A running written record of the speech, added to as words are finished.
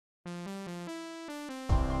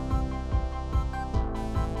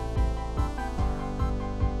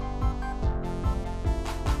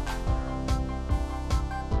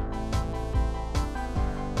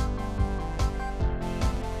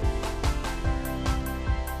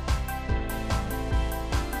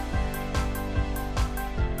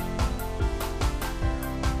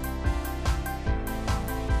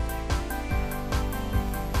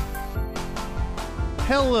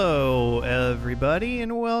Hello, everybody,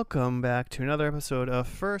 and welcome back to another episode of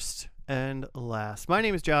First and Last. My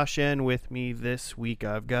name is Josh, and with me this week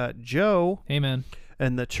I've got Joe. Hey, man.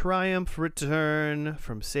 And the triumph return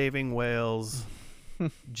from saving whales.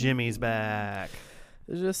 Jimmy's back.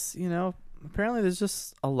 There's just, apparently there's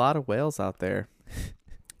just a lot of whales out there.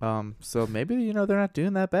 So maybe, they're not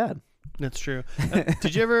doing that bad. That's true.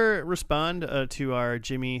 Did you ever respond to our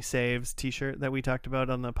Jimmy Saves t-shirt that we talked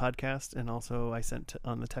about on the podcast, and also I sent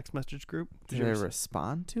on the text message group? Did I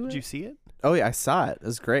respond to it? Did you see it? Oh, yeah, I saw it. It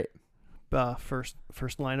was great.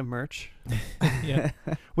 First line of merch. Yeah.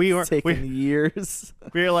 We were taking years.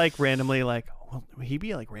 We were like randomly like, well, would he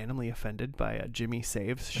be like randomly offended by a Jimmy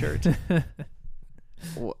Saves shirt? I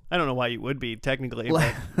don't know why you would be technically,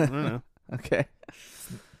 but I don't know. Okay.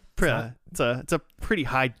 It's a pretty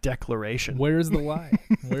high declaration. Where's the lie?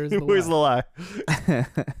 Where's the lie?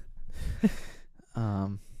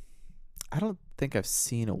 I don't think I've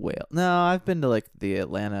seen a whale. No, I've been to like the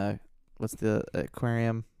Atlanta. What's the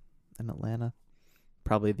aquarium in Atlanta?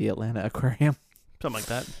 Probably the Atlanta Aquarium. Something like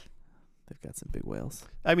that. They've got some big whales.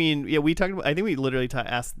 I mean, yeah, we talked about. I think we literally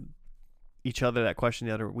asked each other that question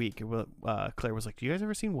the other week. Claire was like, "Do you guys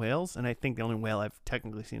ever seen whales?" And I think the only whale I've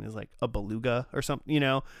technically seen is like a beluga or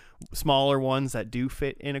something. Smaller ones that do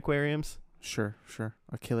fit in aquariums. Sure.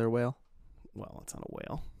 A killer whale. Well, it's not a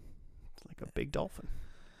whale. It's like a big dolphin.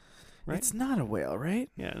 Right? It's not a whale, right?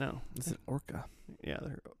 Yeah, no. It's an orca. Yeah,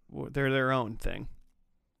 they're their own thing.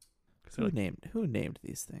 Who named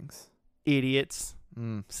these things? Idiots.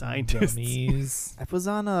 Scientists. Dummies.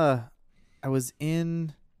 I was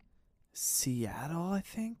in Seattle, I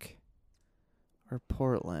think, or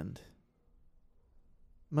Portland.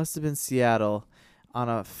 Must have been Seattle, on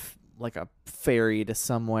a ferry to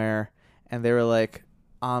somewhere, and they were like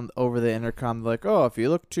over the intercom, like, "Oh, if you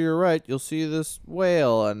look to your right, you'll see this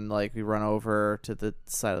whale," and like we run over to the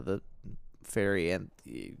side of the ferry, and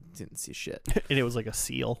you didn't see shit. And it was like a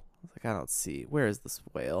seal. I was like, I don't see. Where is this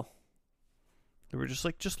whale? They were just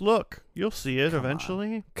like, just look. You'll see it Come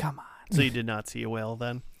eventually. on. Come on. So you did not see a whale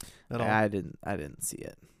then? At all? I didn't see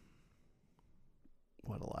it.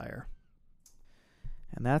 What a liar.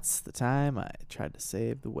 And that's the time I tried to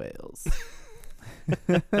save the whales.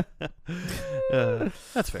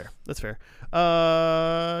 That's fair.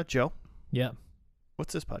 Joe, Yeah.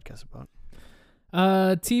 what's this podcast about?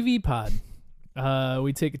 TV pod.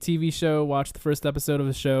 We take a TV show, watch the first episode of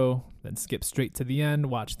the show, then skip straight to the end,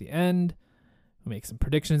 watch the end. We make some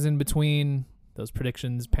predictions in between. Those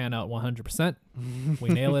predictions pan out 100%. We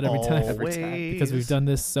nail it every time. Because we've done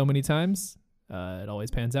this so many times. It always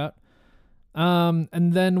pans out.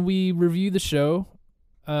 And then we review the show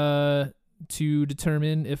to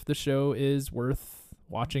determine if the show is worth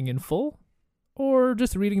watching in full or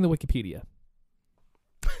just reading the Wikipedia.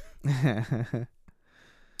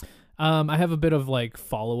 I have a bit of like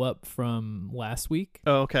follow-up from last week.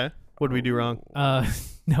 Oh, okay. What did we do wrong?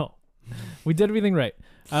 No. We did everything right.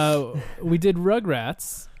 We did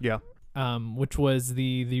Rugrats. Yeah. Which was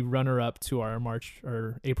the runner-up to our March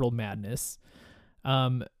or April Madness.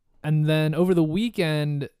 And then over the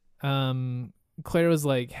weekend, Claire was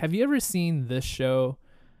like, "Have you ever seen this show?"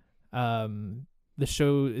 The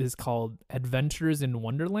show is called Adventures in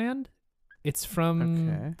Wonderland. It's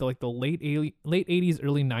from the late 80s,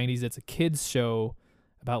 early 90s. It's a kids show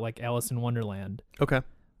about like Alice in Wonderland. Okay.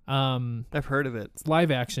 I've heard of it. It's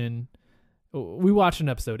live action. We watched an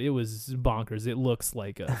episode. It was bonkers. It looks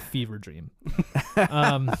like a fever dream.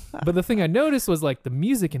 But the thing I noticed was like the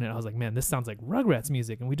music in it. I was like, man, this sounds like Rugrats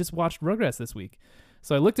music. And we just watched Rugrats this week.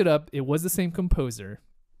 So I looked it up. It was the same composer.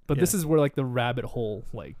 But this is where like the rabbit hole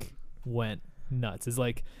like went nuts. Is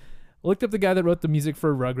like looked up the guy that wrote the music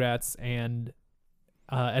for Rugrats and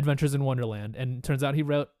Adventures in Wonderland. And it turns out he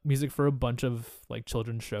wrote music for a bunch of like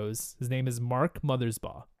children's shows. His name is Mark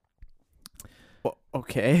Mothersbaugh. Well,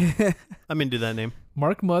 okay. I'm into that name.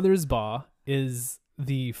 Mark Mothersbaugh is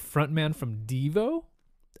the frontman from Devo.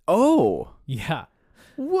 Oh. Yeah.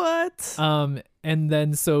 What? And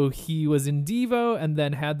then so he was in Devo and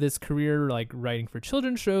then had this career like writing for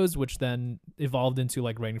children's shows, which then evolved into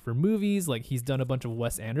like writing for movies. Like he's done a bunch of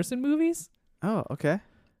Wes Anderson movies. Oh, okay.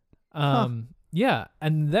 Yeah.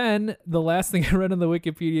 And then the last thing I read on the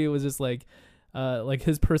Wikipedia was just like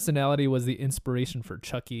his personality was the inspiration for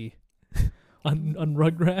Chucky. On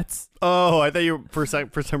Rugrats. Oh, I thought you were, for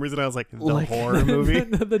some reason I was like the horror movie.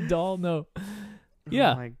 The doll, no.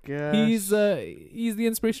 Yeah. Oh my gosh. He's the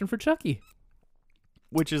inspiration for Chucky.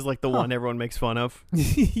 Which is like the one everyone makes fun of.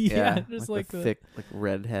 Yeah, just like the thick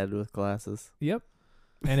red head with glasses. Yep.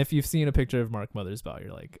 And if you've seen a picture of Mark Mothersbaugh,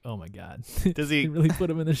 you're like, oh my God. Does he really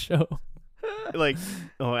put him in the show? like,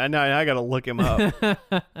 oh, and now I gotta look him up.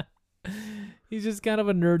 He's just kind of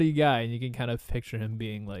a nerdy guy, and you can kind of picture him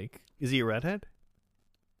being like, Is he a redhead?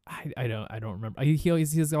 I don't remember.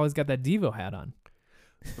 He's always got that Devo hat on.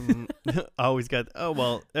 Always got. Oh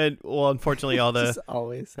well, unfortunately, all Just the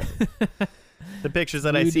always. pictures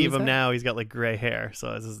that I Glued see to of his him hat? now, he's got like gray hair,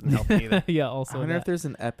 so this doesn't help me either. Yeah, I also wonder if that. there's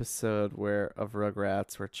an episode of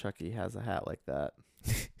Rugrats where Chucky has a hat like that.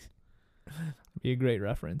 Be a great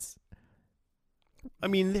reference. I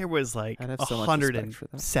mean, there was like I'd have so much respect for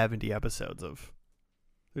that. 170 episodes of.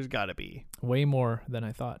 There's got to be Way more than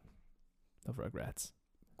I thought of Rugrats.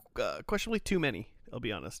 questionably too many. I'll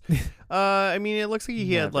be honest. I mean, it looks like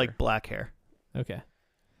he had like Never. black hair. Okay.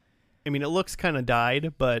 I mean, it looks kind of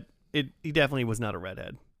dyed, but he definitely was not a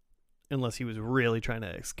redhead, unless he was really trying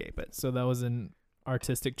to escape it. So that was an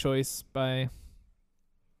artistic choice by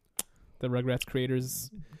the Rugrats creators,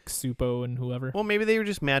 Supo and whoever. Well, maybe they were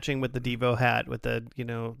just matching with the Devo hat with the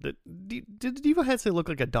did the Devo hat say look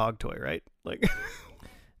like a dog toy, right? Like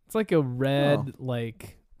It's like a red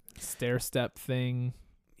like stair step thing.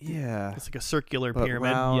 Yeah. it's like a circular But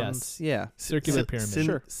pyramid. round, Yes. Yeah. Circular pyramid.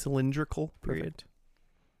 Sure. Cylindrical Perfect. period.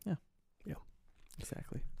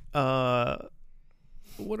 Exactly.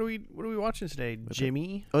 What are we watching today,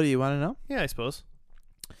 Jimmy? Oh, do you want to know? Yeah, I suppose.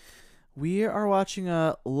 We are watching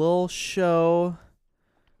a little show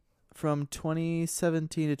from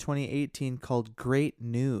 2017 to 2018 called Great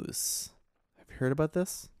News. Have you heard about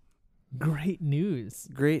this? Great news.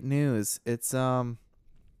 Great News. It's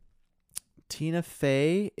Tina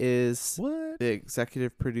Fey is What? the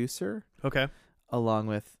executive producer, Okay. along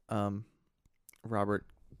with Robert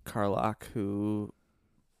Carlock, who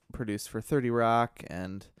produced for 30 Rock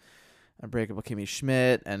and Unbreakable Kimmy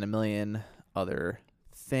Schmidt and a million other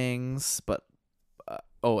things. But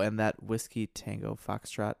and that Whiskey Tango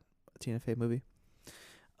Foxtrot Tina Fey movie.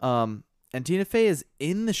 And Tina Fey is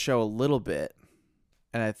in the show a little bit,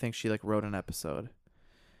 and I think she like wrote an episode.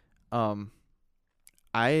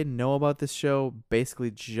 I know about this show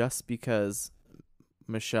basically just because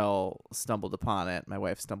Michelle stumbled upon it. My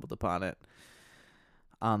wife stumbled upon it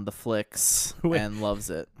on the flicks Wait. and loves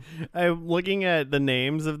it. I'm looking at the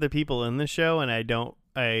names of the people in the show, and I'm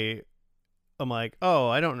like, oh,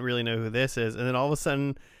 I don't really know who this is. And then all of a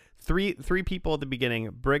sudden, three people at the beginning: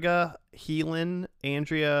 Brigga, Heelan,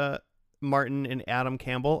 Andrea Martin, and Adam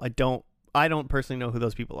Campbell. I don't personally know who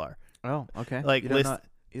those people are. Oh, okay. Like,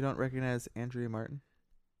 you don't recognize Andrea Martin?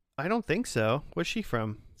 I don't think so. What's she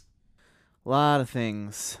from? A lot of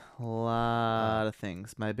things. My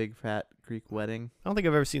Big Fat Greek Wedding. I don't think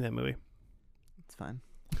I've ever seen that movie. It's fine.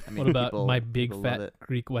 I What about people- My Big people love Fat it.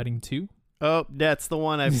 Greek Wedding 2? Oh, that's the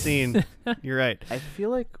one I've seen. You're right. I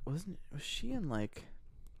feel like was she in like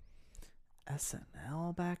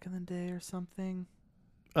SNL back in the day or something?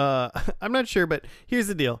 I'm not sure, but here's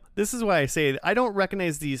the deal. This is why I say I don't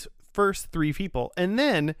recognize these first three people. And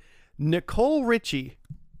then Nicole Richie,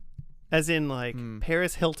 as in like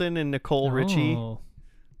Paris Hilton and Nicole Richie Oh.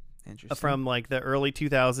 Interesting. from like the early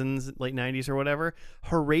 2000s, late 90s or whatever.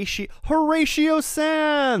 Horatio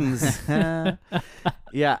Sands.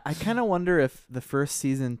 Yeah, I kind of wonder if the first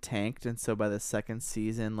season tanked, and so by the second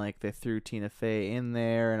season, like they threw Tina Fey in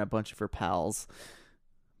there and a bunch of her pals.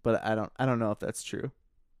 But I don't know if that's true.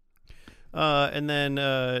 And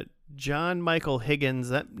then John Michael Higgins.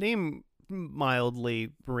 That name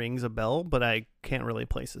mildly rings a bell, but I can't really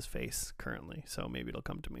place his face currently, so maybe it'll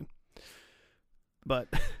come to me. But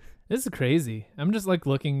This is crazy. I'm just like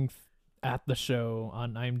looking at the show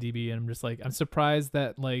on IMDb, and I'm just like, I'm surprised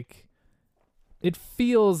that like it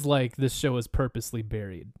feels like this show is purposely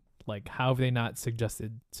buried. Like, how have they not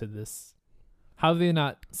suggested this? How have they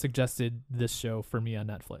not suggested this show for me on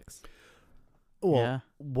Netflix? well, Yeah.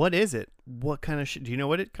 what is it? What kind of do you know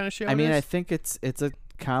what it kind of show? I mean, it is? I think it's a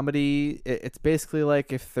comedy. It's basically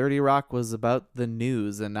like if 30 Rock was about the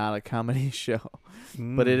news and not a comedy show,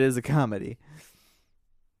 but it is a comedy.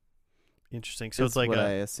 Interesting. So Is it's like what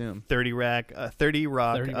I a assume. 30 30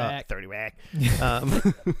 Rock, 30 rack. 30 rack.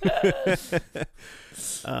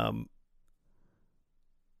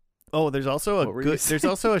 There's also What were you there's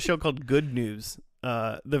also a show called Good News.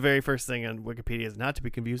 The very first thing on Wikipedia is not to be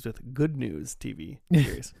confused with Good News TV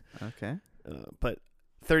series. Okay. But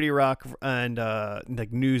 30 Rock and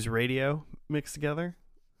like news radio mixed together.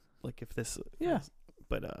 Like if this Yeah.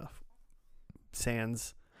 but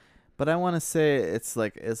Sans. But I want to say it's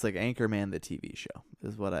like Anchorman the TV show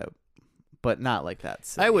is what I, but not like that.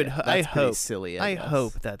 Silly. I That's I pretty hope silly. I guess.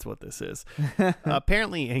 hope that's what this is.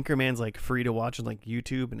 Apparently, Anchorman's like free to watch on like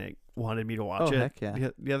YouTube, and it wanted me to watch Oh, it heck yeah.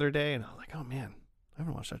 the other day, and I was like, oh man, I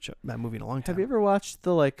haven't watched that movie in a long time. Have you ever watched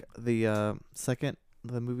the second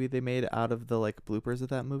the movie they made out of the like bloopers of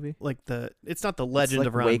that movie? Like it's not the It's Legend like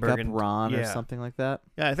of Ron Wake Burgundy. Up Ron or Yeah. something like that.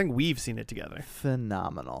 Yeah, I think we've seen it together.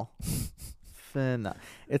 Phenomenal.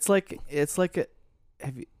 It's like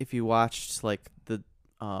if you watched like the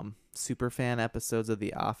super fan episodes of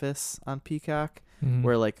The Office on Peacock, Mhm.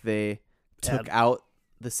 where like they took Add- out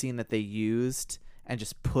the scene that they used and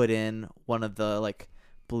just put in one of the like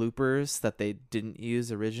bloopers that they didn't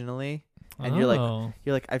use originally. And you're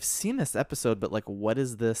like, I've seen this episode, but like, what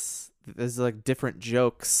is this? There's like different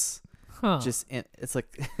jokes. huh. It's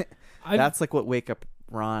like I've, that's like what Wake Up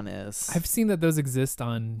Ron is. I've seen that those exist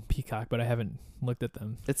on Peacock, but I haven't looked at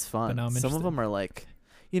them. It's fun. now I'm Some of interested. them are like,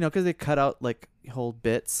 because they cut out like whole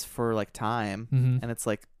bits for like time, Mm-hmm. and it's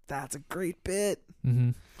like that's a great bit.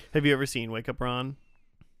 Mm-hmm. Have you ever seen Wake Up Ron?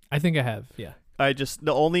 I think I have. Yeah.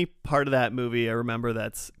 The only part of that movie I remember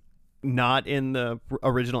that's not in the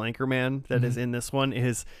original Anchorman that is Mhm. in this one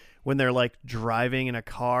is when they're like driving in a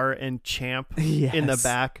car and Champ in the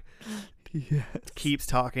back keeps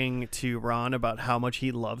talking to Ron about how much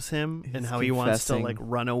he loves him and He's how he wants to confessing. like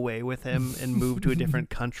run away with him and move to a different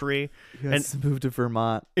country. He has to move to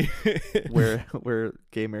Vermont, where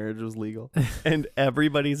gay marriage was legal. And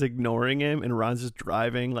everybody's ignoring him and Ron's just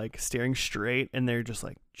driving like staring straight and they're just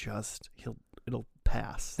like it'll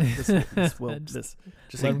pass. Just Let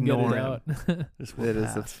him get ignore it him. out. This will It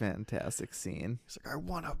is a pass. fantastic scene. He's like, I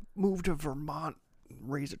want to move to Vermont, and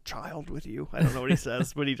raise a child with you. I don't know what he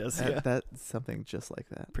says, but he does. That's something just like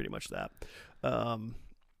that. Pretty much that.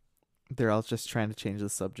 They're all just trying to change the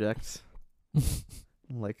subject,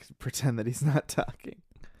 like pretend that he's not talking.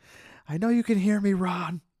 I know you can hear me,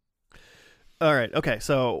 Ron. All right. Okay.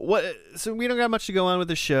 So we don't got much to go on with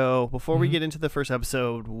the show. Before we Mhm. get into the first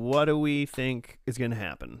episode, what do we think is going to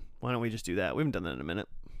happen? Why don't we just do that? We haven't done that in a minute.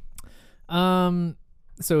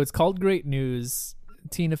 So it's called Great News.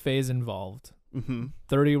 Tina Fey's involved. Mm-hmm.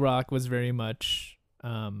 30 Rock was very much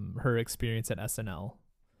her experience at SNL.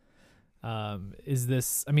 Is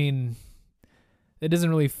this? I mean, it doesn't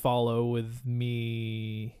really follow with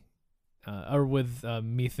me,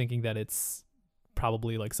 me thinking that it's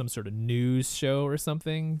probably like some sort of news show or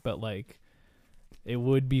something. But like, it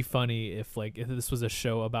would be funny if this was a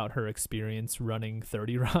show about her experience running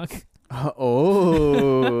 30 Rock.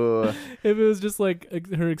 Oh, If it was just like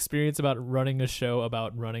her experience about running a show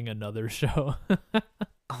about running another show.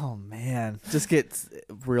 oh man, just get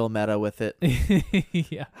real meta with it.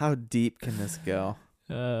 Yeah. How deep can this go?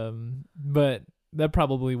 But that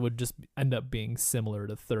probably would just end up being similar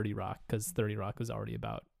to 30 Rock because 30 Rock was already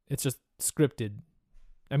about. It's just scripted.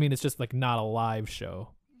 I mean, it's just like not a live show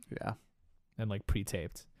Yeah. and like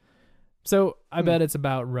pre-taped. So I bet it's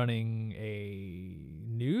about running a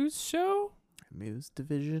news show, News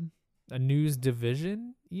division. a news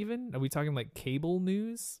division. Even are we talking like cable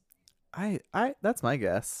news? I that's my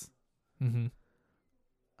guess.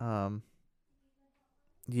 Mm-hmm.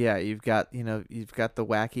 Yeah, you've got the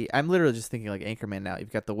wacky. I'm literally just thinking like Anchorman now.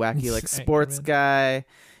 You've got the wacky like sports Anchorman. guy.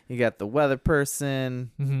 You got the weather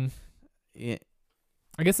person. Mm-hmm. Yeah,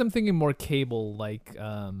 I guess I'm thinking more cable, like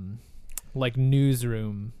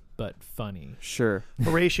Newsroom, but funny. sure.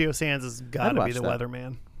 Horatio Sands has got to be watch the that.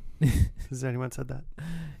 weatherman. Has anyone said that?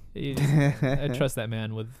 I trust that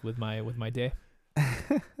man with my day.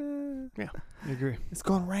 I agree. It's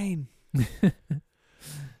gonna rain.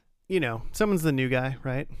 Someone's the new guy,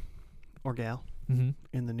 right? Or gal Mm-hmm.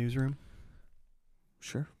 in the newsroom.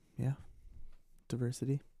 Sure. Yeah.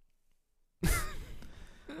 Diversity.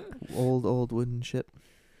 old wooden ship.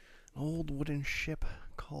 Old wooden ship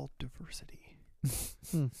called Diversity.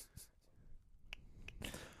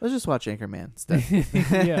 Let's just watch Anchorman instead.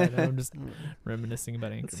 Yeah, no, I'm just reminiscing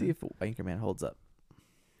about Anchorman. Let's see if Anchorman holds up.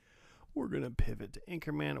 We're going to pivot to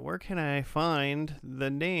Anchorman. Where can I find the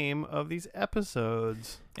name of these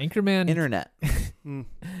episodes? Anchorman. Internet.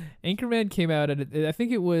 Anchorman came out at I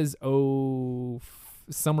think it was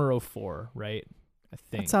summer 04, right? I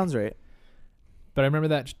think. That sounds right. But I remember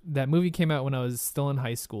that movie came out when I was still in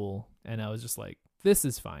high school, and I was just like, "This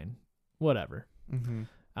is fine, whatever." Mm-hmm.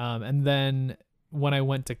 And then when I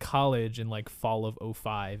went to college in like fall of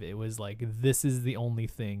 05, it was like, this is the only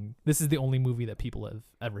movie that people have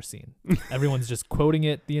ever seen. Everyone's just quoting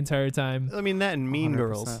it the entire time. I mean, that and Mean 100%.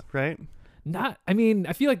 Girls, right? I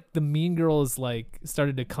feel like the Mean Girls like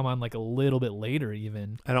started to come on like a little bit later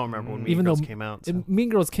even. I don't remember when Mean Even Girls though came out. So. Mean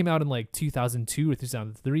Girls came out in like 2002 or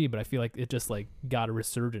 2003, but I feel like it just like got a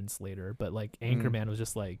resurgence later. But like Anchorman was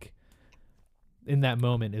just like, in that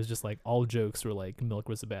moment, it was just like all jokes were like milk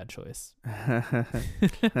was a bad choice.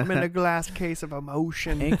 I'm in a glass case of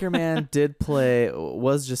emotion. Anchorman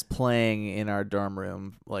was just playing in our dorm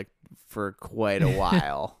room like for quite a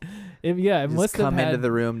while. It Just must have come had into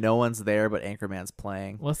the room, no one's there, but Anchorman's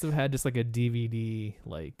playing. must have had just like a DVD,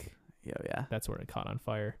 like Yeah. that's where it caught on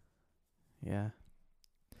fire. Yeah.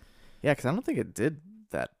 Yeah, because I don't think it did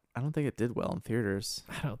that. I don't think it did well in theaters.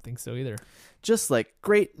 I don't think so either. Just like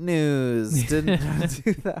great news didn't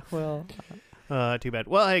do that well. Too bad.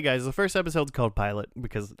 Well, hey guys, the first episode's called Pilot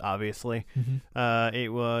because obviously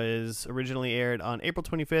it was originally aired on April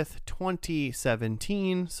 25th,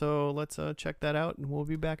 2017. So let's check that out, and we'll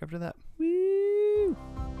be back after that. Woo!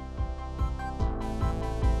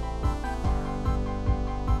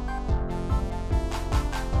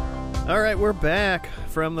 All right, we're back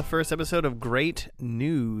from the first episode of Great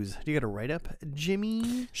News. Do you got a write-up,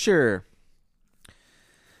 Jimmy? Sure.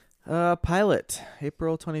 Pilot,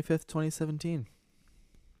 April 25th, 2017.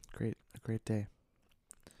 A great day.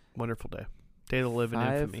 Wonderful day. Day to live in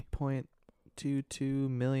infamy. 5.22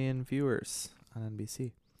 million viewers on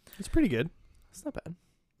NBC. It's pretty good. That's not bad.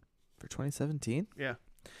 For 2017? Yeah.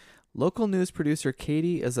 Local news producer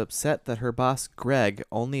Katie is upset that her boss Greg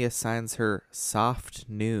only assigns her soft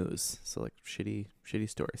news, so like shitty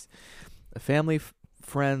stories. A family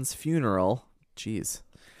friend's funeral, jeez,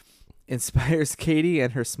 inspires Katie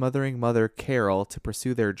and her smothering mother Carol to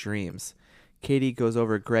pursue their dreams. Katie goes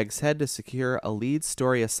over Greg's head to secure a lead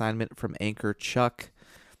story assignment from anchor Chuck,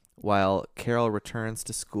 while Carol returns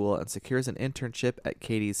to school and secures an internship at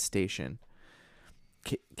Katie's station.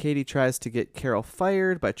 Katie tries to get Carol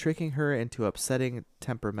fired by tricking her into upsetting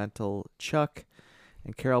temperamental Chuck,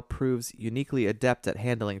 and Carol proves uniquely adept at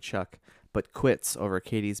handling Chuck, but quits over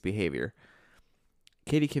Katie's behavior.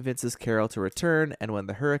 Katie convinces Carol to return, and when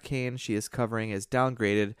the hurricane she is covering is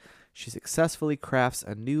downgraded, she successfully crafts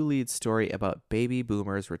a new lead story about baby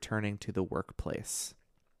boomers returning to the workplace.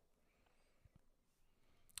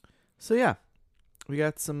 So yeah, we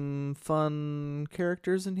got some fun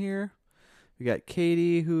characters in here. We got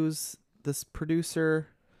Katie, who's this producer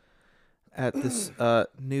at this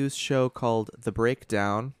news show called The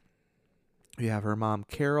Breakdown. We have her mom,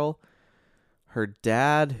 Carol. Her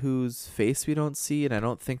dad, whose face we don't see, and I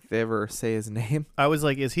don't think they ever say his name. I was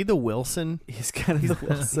like, is he the Wilson? He's kind of the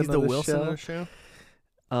Wilson, He's the of the Wilson show. of the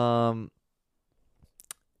show?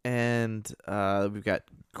 And we've got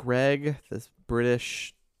Greg, this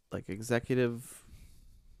British, like, executive,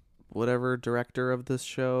 whatever, director of this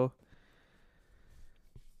show.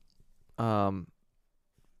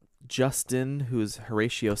 Justin, who's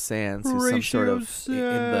Horatio Sands, who's some sort of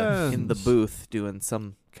in the booth doing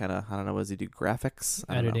some kind of, I don't know, what does he do? Graphics?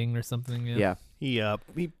 I don't know. Editing or something. Yeah. He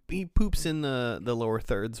poops in the lower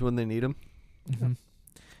thirds when they need him. Mm-hmm.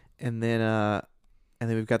 And then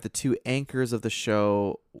we've got the two anchors of the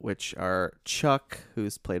show, which are Chuck,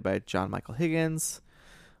 who's played by John Michael Higgins,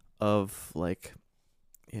 of, like,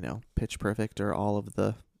 you know, Pitch Perfect or all of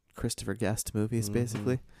the Christopher Guest movies,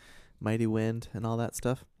 basically. Mighty Wind and all that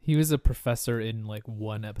stuff. He was a professor in like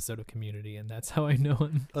one episode of Community, and that's how I know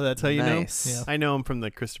him. Oh, that's how you know? Nice. I know him from the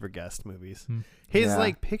Christopher Guest movies. His His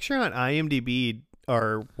like picture on IMDb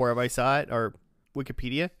or wherever I saw it or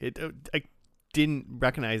Wikipedia, I didn't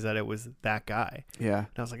recognize that it was that guy. Yeah. And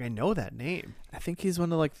I was like, I know that name. I think he's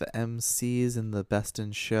one of, like, the MCs in the Best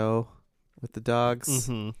in Show with the dogs.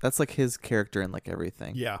 Mm-hmm. That's, like, his character in, like,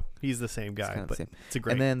 everything. Yeah, he's the same guy, kinda the but same. it's a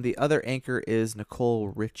great. And then the other anchor is Nicole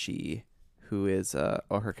Richie, who is,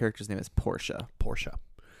 her character's name is Portia.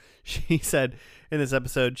 She said in this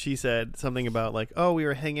episode, she said something about like, oh, we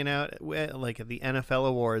were hanging out like at the NFL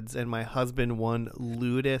awards, and my husband won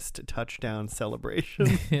lewdest touchdown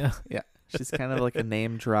celebration. Yeah. Yeah. She's kind of like a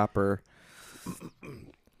name dropper.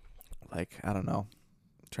 Like, I don't know.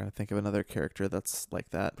 I'm trying to think of another character that's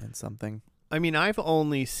like that in something. I mean, I've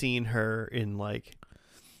only seen her in like,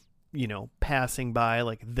 you know, passing by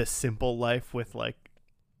like The Simple Life with like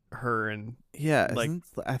her and Yeah. like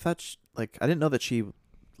I thought, I didn't know that she,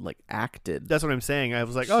 like, acted. that's what I'm saying. I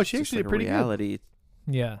was like, oh, she Just actually like did pretty reality.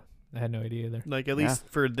 Yeah. I had no idea either. good. Like at least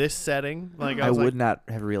for this setting, like I was would like, not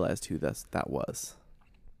have realized who that was.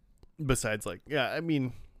 besides like, yeah, I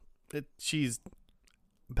mean, she's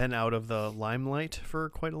been out of the limelight for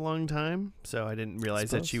quite a long time, so I didn't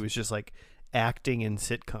realize that she was just like acting in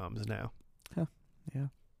sitcoms now. Huh. Yeah.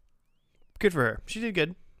 Good for her. She did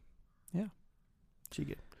good. Yeah. She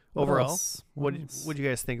did. What Overall, else? what else? did you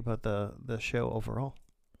guys think about the show overall?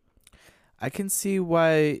 I can see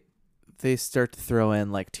why they start to throw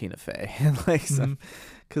in, like, Tina Fey and, like, some,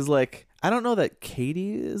 because, like, I don't know that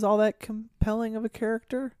Katie is all that compelling of a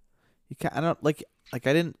character. I don't like I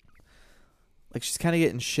didn't like, she's kind of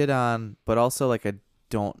getting shit on, but also, like, I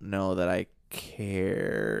don't know that I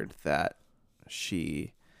cared that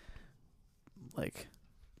she, like,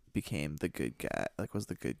 became the good guy, like was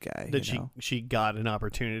the good guy. That you know? she got an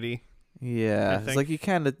opportunity. Yeah, I it's think. like you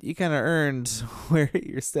kind of earned where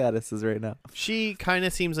your status is right now. She kind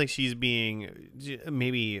of seems like she's being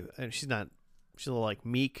maybe she's not. She's a little like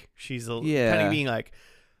meek. She's kind Yeah. of being like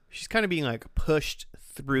she's kind of being like pushed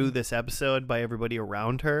through this episode by everybody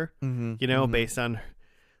around her. Mm-hmm. You know, based on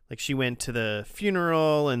like she went to the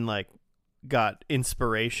funeral and like got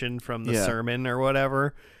inspiration from the Yeah. sermon or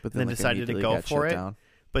whatever, but then like, decided to immediately go got for shut it. down.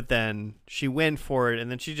 But then she went for it, and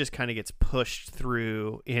then she just kind of gets pushed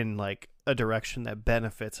through in like a direction that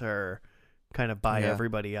benefits her kind of by Yeah.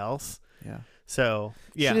 everybody else. Yeah. So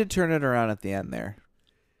yeah, She did turn it around at the end there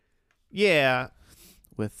yeah,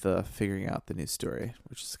 with figuring out the new story,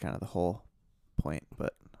 which is kind of the whole point.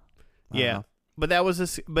 But I don't yeah. know. But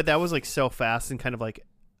that was like so fast and kind of like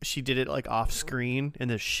she did it like off screen and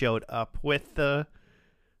then showed up with the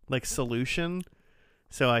like solution.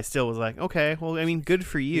 So I still was like, okay, well, I mean, good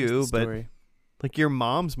for Here's you, the but story. like your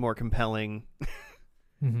mom's more compelling.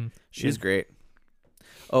 Mm-hmm. She's great.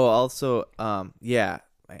 Oh, also, yeah,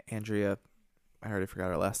 Andrea. I already forgot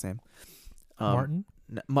her last name. Martin.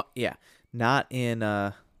 Yeah, not in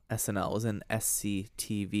SNL. It was in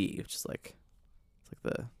SCTV, which is like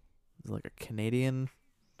it's like a Canadian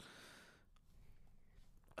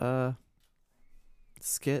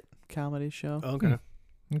skit comedy show. Okay.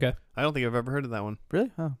 Okay. I don't think I've ever heard of that one.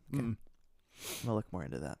 Really? Oh, okay. Mm. I'm gonna look more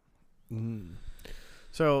into that. Mm.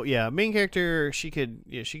 So yeah, main character, she could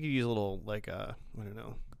use a little like I don't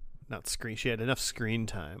know, not screen. She had enough screen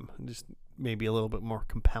time, just maybe a little bit more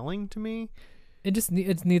compelling to me. It just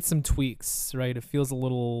it needs some tweaks, right? It feels a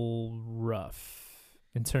little rough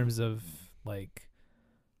in terms of like.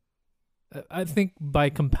 I think by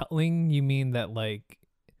compelling you mean that like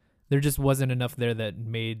there just wasn't enough there that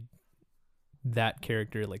made that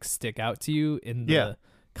character like stick out to you in the Yeah.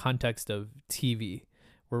 context of TV,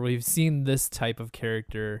 where we've seen this type of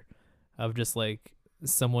character of just like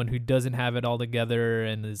someone who doesn't have it all together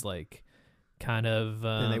and is like kind of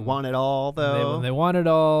And they want it all though. they want it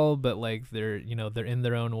all, but like they're in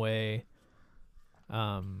their own way.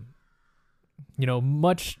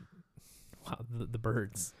 Much. Wow, the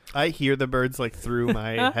birds. I hear the birds like through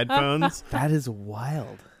my headphones. That is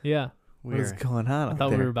wild. Yeah, What is Weird. going on I up thought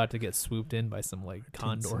there? we were about to get swooped in by some like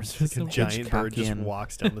condors or Like a something. giant bird just Hitchcockian.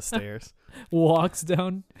 walks down the stairs. Walks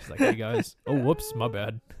down. She's like, "Hey guys, oh whoops, my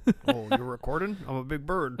bad." Oh, you're recording? I'm a big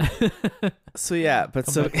bird. So yeah, but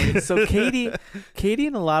Come so back later. so Katie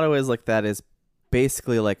in a lot of ways like that is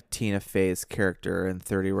basically like Tina Fey's character in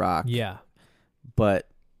 30 Rock, Yeah. but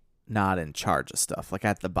not in charge of stuff, like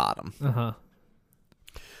at the bottom. Uh huh.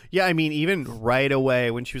 Yeah, I mean, even right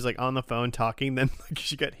away when she was like on the phone talking, then like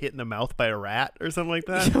she got hit in the mouth by a rat or something like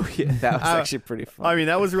that. Oh, yeah, that was Uh, actually pretty fun. I mean,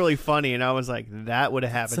 that was really funny, and I was like, that would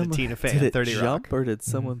have happened to Tina Fey did in it 30 jump Rock. or did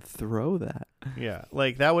someone throw that? Yeah,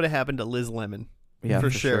 like that would have happened to Liz Lemon Yeah, for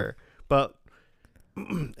sure. But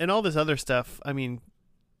and all this other stuff, I mean,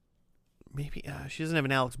 maybe she doesn't have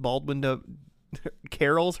an Alex Baldwin to.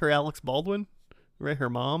 Carol's her Alex Baldwin, right? Her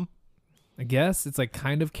mom. I guess it's like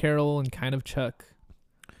kind of Carol and kind of Chuck.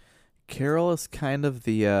 Carol is kind of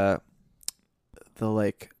the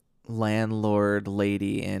like landlord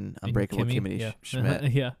lady in Unbreakable Kimmy, Kimmy yeah.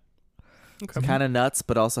 Schmidt. Yeah. It's kind of nuts,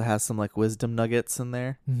 but also has some like wisdom nuggets in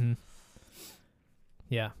there. Mm-hmm.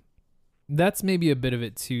 Yeah, that's maybe a bit of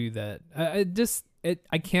it too. That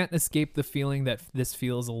I can't escape the feeling that this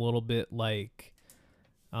feels a little bit like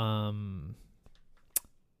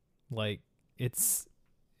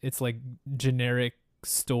it's like generic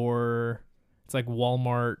store. It's like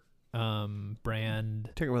Walmart brand.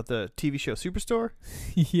 Talking about the TV show Superstore.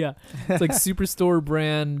 Yeah, it's like Superstore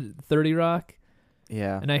brand 30 Rock.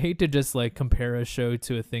 Yeah. And I hate to just like compare a show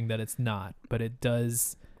to a thing that it's not, but it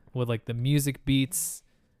does with like the music beats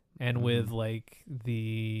and with like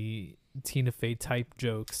the Tina Fey type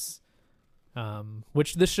jokes.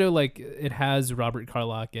 Which this show, like, it has Robert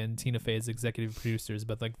Carlock and Tina Fey as executive producers,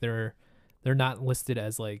 but like they're not listed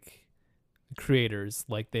as like creators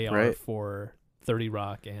like they are Right. for 30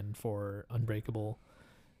 Rock and for Unbreakable.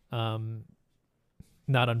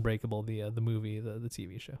 Not Unbreakable, the movie, the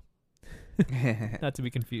TV show. Not to be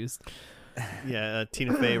confused. Yeah,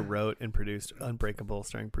 Tina Fey wrote and produced Unbreakable,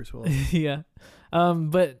 starring Bruce Willis. Yeah.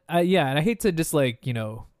 But yeah, and I hate to just like,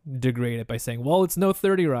 degrade it by saying, well, it's no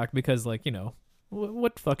 30 Rock because like,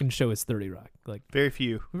 what fucking show is 30 Rock? Like Very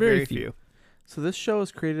few. Very few. So this show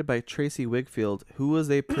was created by Tracy Wigfield, who was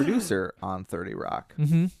a producer on 30 Rock.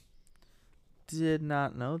 mm-hmm. Did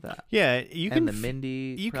not know that. Yeah, you And can the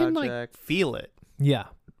Mindy you can like Project. feel it, Yeah.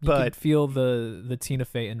 You But- could feel the Tina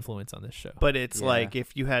Fey influence on this show. but it's Yeah. like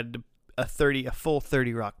if you had a full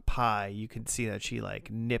 30 Rock pie, you could see that she like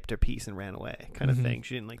nipped a piece and ran away, kind of Mhm. thing.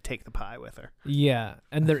 She didn't like take the pie with her. Yeah,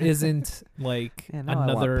 and there isn't like Yeah, now I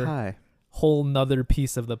want another pie. whole nother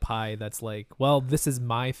piece of the pie that's like, well, this is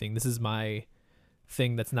my thing. This is my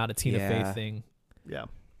thing that's not a Tina Yeah. Fey thing. Yeah.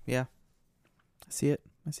 Yeah, I see it.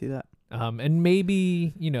 I see that. And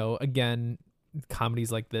maybe, again,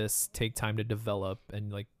 comedies like this take time to develop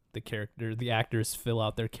and like the actors fill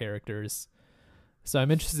out their characters. So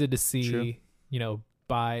I'm interested to see, True.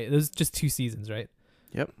 by there's just 2 seasons, right?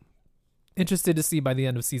 Yep. Interested to see by the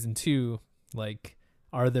end of season 2, like,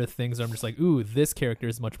 are there things where I'm just like, ooh, this character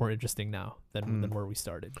is much more interesting now than where we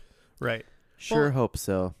started. Right. Sure, Well, hope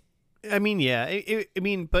so. I mean, yeah.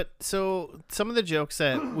 But so some of the jokes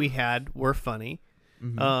that we had were funny.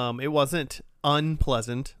 Mhm. It wasn't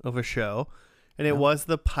unpleasant of a show, and it No. was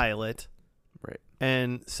the pilot. Right.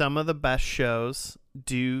 And some of the best shows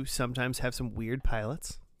do sometimes have some weird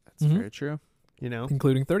pilots, That's Mhm. very true.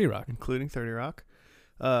 Including 30 Rock. including 30 Rock.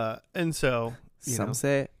 And so, you Some know,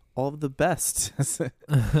 say all of the best.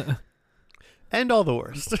 and all the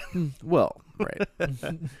worst. Well, right.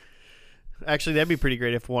 Actually, that'd be pretty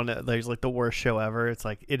great if there's like the worst show ever. It's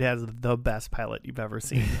like it has the best pilot you've ever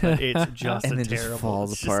seen. But it's just And a it just terrible.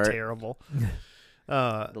 falls it's apart. just terrible.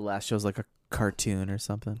 The last show's like a cartoon or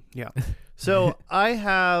something. So I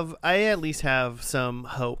at least have some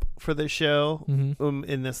hope for the show. Mhm.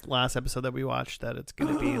 In this last episode that we watched, that it's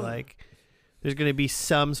going to be like there's going to be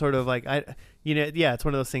some sort of like it's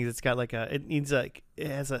one of those things. It's got like it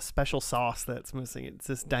has a special sauce that's missing. It's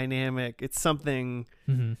this dynamic. It's something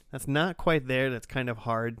Mhm. that's not quite there. That's kind of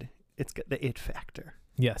hard. It's got the it factor.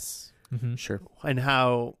 Yes. Mhm. Sure. And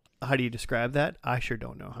how do you describe that? I sure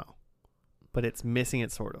don't know how, but it's missing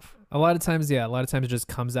it sort of. A lot of times it just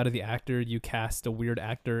comes out of the actor. You cast a weird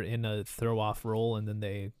actor in a throw off role and then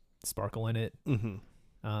they sparkle in it.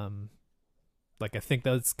 Mm-hmm. Like I think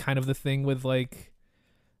that's kind of the thing with like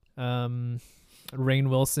Rainn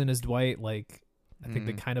Wilson as Dwight. Like I think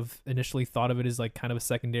they kind of initially thought of it as like kind of a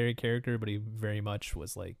secondary character, but he very much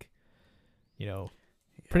was like,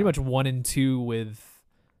 pretty much 1 and 2 with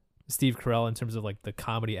Steve Carell in terms of like the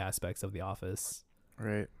comedy aspects of The Office.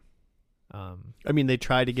 Right. I mean, they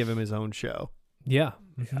tried to give him his own show, Yeah.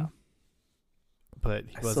 Yeah. but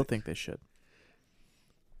he I still wasn't. think they should.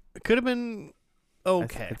 It could have been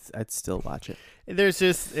okay. I'd still watch it. There's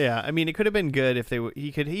just I mean, it could have been good if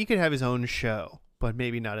he could have his own show, but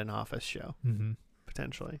maybe not an Office show Mm-hmm.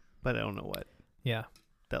 potentially. But I don't know what Yeah.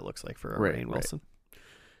 that looks like for Right, Rainn right. Wilson,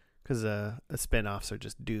 because spin-offs are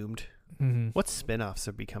just doomed. Mm-hmm. What spin-offs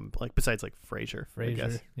have become like besides like Frasier? I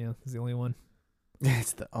guess. Frasier. Yeah, is the only one.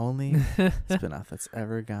 It's the only spinoff that's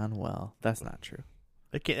ever gone well. That's not true.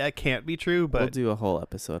 That can't be true, We'll but do a whole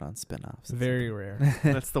episode on spinoffs. Very rare.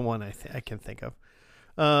 that's the one I can think of.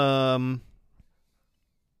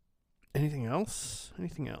 Anything else?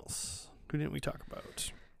 Who didn't we talk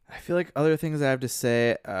about? I feel like other things I have to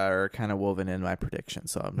say are kind of woven in my prediction,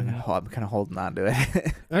 so I'm Mhm. I'm kind of holding on to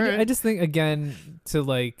it. All right. I just think again to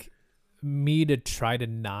like me to try to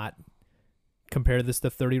not compare this to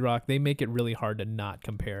 30 Rock, they make it really hard to not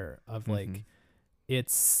compare of like Mhm.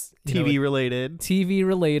 it's TV related. TV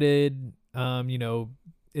related.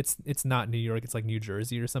 It's not New York, it's like New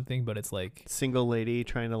Jersey or something, but it's like Single lady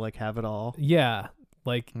trying to like have it all. yeah,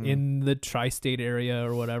 like Mm. in the tri-state area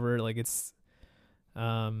or whatever. Like it's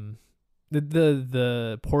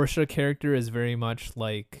the Portia character is very much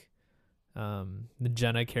like the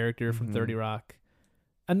Jenna character from Mhm. 30 Rock.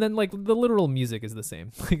 And then like the literal music is the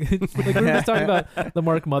same. Like we were just talking about the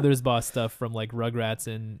Mark Mothersbaugh stuff from like Rugrats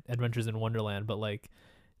and Adventures in Wonderland, but like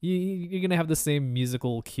you're gonna have the same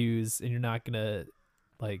musical cues, and you're not gonna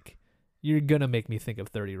like you're gonna make me think of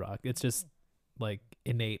 30 Rock. It's just like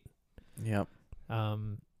innate. Yep.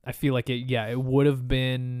 I feel like it would have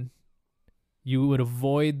been, you would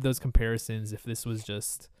avoid those comparisons if this was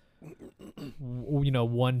just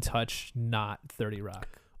one touch, not 30 Rock.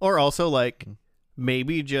 Or also like Mm.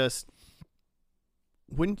 maybe just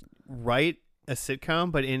wouldn't write a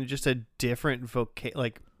sitcom, but in just a different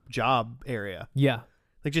job area. Yeah.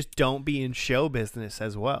 Like just don't be in show business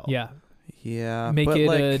as well. Yeah. Yeah. Make but it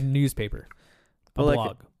like, a newspaper, a but like-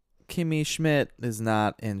 blog. Kimmy Schmidt is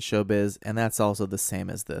not in showbiz, and that's also the same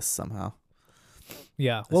as this somehow.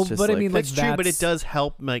 Yeah. Well, just but I like- mean, like That's true, but it does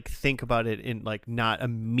help like think about it in like not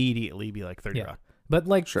immediately be like 30 Yeah. Rock. But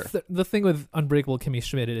like Sure. the thing with Unbreakable Kimmy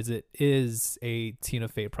Schmidt is it is a Tina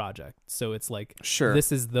Fey project. So it's like Sure.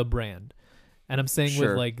 this is the brand. And I'm saying Sure.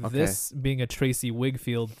 with like Okay. this being a Tracy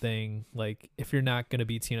Wigfield thing, like if you're not gonna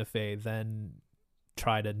be Tina Fey, then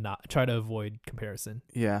try to avoid comparison.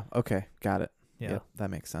 Yeah. Okay. Got it. Yeah. Yep, that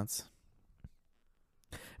makes sense.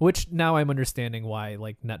 Which now I'm understanding why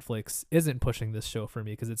like Netflix isn't pushing this show for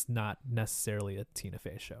me, because it's not necessarily a Tina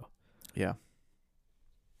Fey show. Yeah.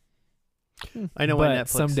 I know why But Netflix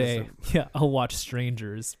someday, is I'll watch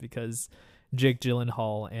Strangers because Jake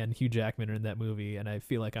Gyllenhaal and Hugh Jackman are in that movie, and I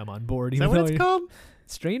feel like I'm on board. Is that even what though it's called?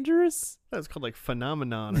 Strangers? That's called like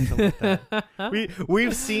Phenomenon or something like that.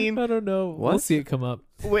 We've seen. I don't know. We'll What? see it come up.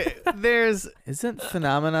 There's Isn't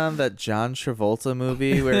Phenomenon that John Travolta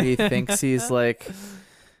movie where he thinks he's like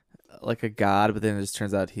a god, but then it just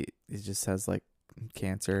turns out he just has like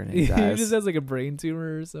cancer and he He dies. just has like a brain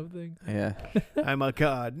tumor or something. Yeah. I'm a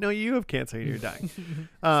god. No, you have cancer. You're dying. It's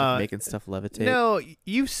like making stuff levitate. No,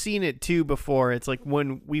 you've seen it too before. It's like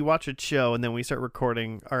when we watch a show and then we start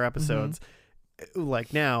recording our episodes,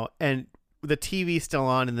 like now, and the TV's still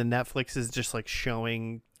on, and the Netflix is just like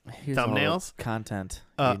showing Here's all the thumbnails content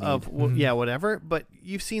of Mhm. yeah, whatever. But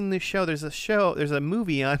you've seen this show. There's a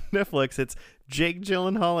movie on Netflix. It's Jake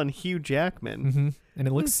Gyllenhaal and Hugh Jackman, Hmm. And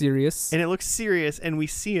it looks serious. and it looks serious, and we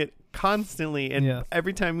see it constantly. And Yeah.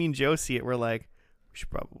 every time me and Joe see it, we're like, we should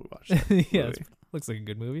probably watch that. Yeah, movie. looks like a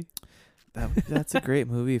good movie. That's a great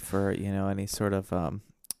movie for any sort of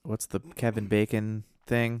what's the Kevin Bacon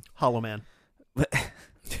thing? Hollow Man.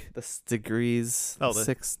 Degrees. Oh, the-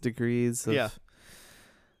 6 degrees. Of, Yeah.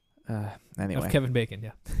 Anyway. Of Kevin Bacon,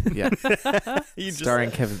 yeah. Yeah. You just Starring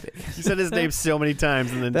Kevin Bacon. you said his name so many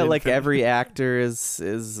times, and then That didn't like finish. every actor is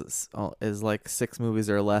like 6 movies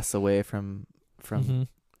or less away from Mhm.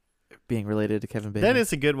 being related to Kevin Bacon. That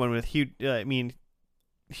is a good one with Hugh. I mean,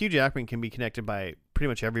 Hugh Jackman can be connected by pretty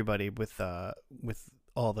much everybody with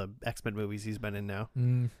all the X-Men movies he's been in now.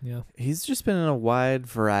 Yeah. He's just been in a wide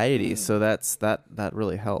variety, so that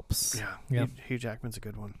really helps. Yeah, Yeah. Hugh Jackman's a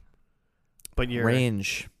good one. But you're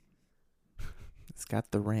Range. It's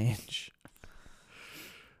got the range.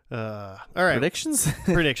 all right. Predictions?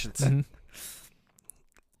 Predictions.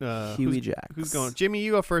 Mhm. Huey Jacks. Who's going? Jimmy,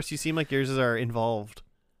 you go first. You seem like yours are involved.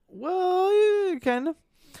 Well, yeah, kind of.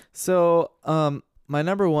 So, my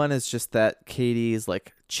number one is just that Katie is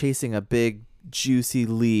like chasing a big, juicy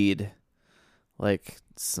lead, like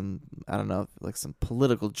some I don't know, like some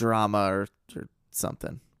political drama or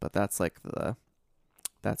something. But that's like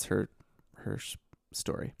that's her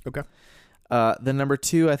story. Okay. Then number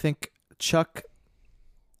two, I think Chuck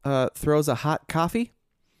throws a hot coffee.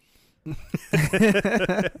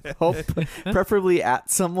 Hope preferably at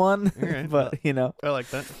someone, All right. but I like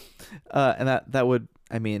that. and that would,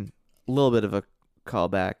 I mean, a little bit of a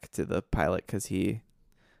callback to the pilot because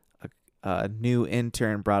a new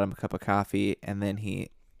intern brought him a cup of coffee and then he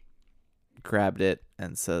grabbed it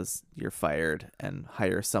and says, "You're fired," and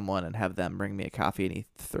hire someone and have them bring me a coffee, and he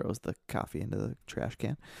throws the coffee into the trash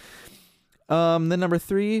can. Then number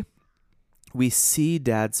three, we see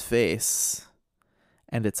Dad's face,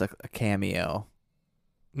 and it's a cameo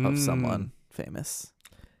of someone famous.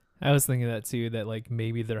 I was thinking that too, that like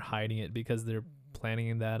maybe they're hiding it because they're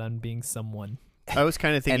planning that on being someone. I was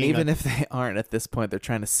kind of And thinking, even like, if they aren't at this point, they're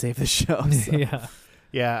trying to save the show. So. Yeah.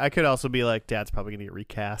 yeah, I could also be like, Dad's probably gonna get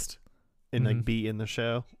recast and like Mhm. be in the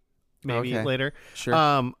show, maybe Okay. later.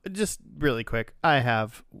 Sure. Just really quick, I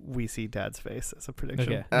have we see Dad's face as a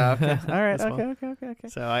prediction. Okay. Okay. All right. That's fine. Okay.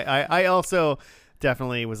 So I also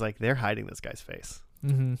definitely was like, they're hiding this guy's face.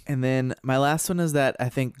 Hmm. And then my last one is that I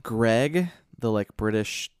think Greg, the like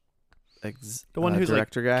British The one who's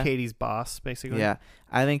director guy. Katie's boss, basically. Yeah,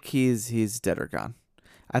 I think he's dead or gone.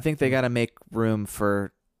 I think they got to make room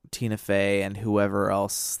for Tina Fey and whoever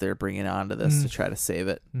else they're bringing onto this to try to save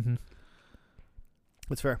it. Hmm.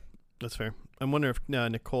 That's fair. That's fair. I wonder if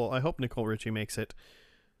Nicole. I hope Nicole Richie makes it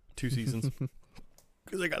 2 seasons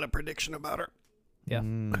because I got a prediction about her. Yeah.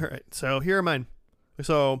 Mm. All right, so here are mine.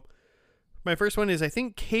 So my first one is I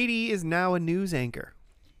think Katie is now a news anchor.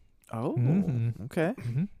 Oh, Mhm. okay.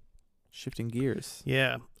 Hmm. Shifting gears.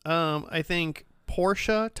 Yeah. I think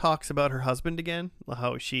Portia talks about her husband again,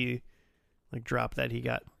 how she like dropped that he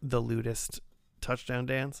got the lewdest touchdown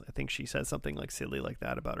dance. I think she said something like silly like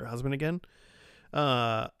that about her husband again.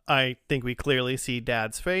 I think we clearly see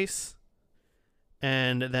Dad's face.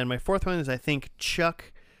 And then my fourth one is I think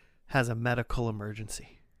Chuck has a medical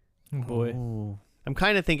emergency. Oh boy. Oh. I'm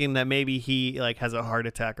kind of thinking that maybe he like has a heart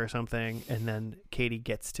attack or something, and then Katie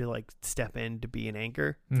gets to like step in to be an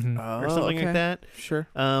anchor Hmm. or something like that. Sure.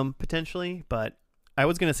 Potentially, but I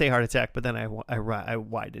was gonna say heart attack, but then I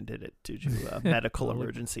widened it to a medical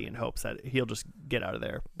emergency in hopes that he'll just get out of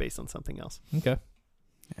there based on something else. Okay.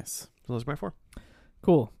 Yes. So those are my 4.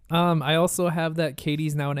 Cool. I also have that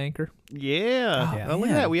Katie's now an anchor. Yeah. Oh, yeah. Oh, look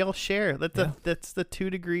at Man. that. We all share. That's Yeah. that's the 2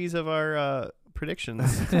 degrees of our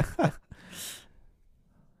predictions.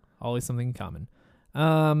 Always something in common.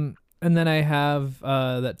 And then I have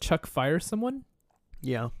that Chuck fires someone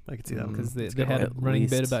Yeah, I could see that. because they That's had good. a At running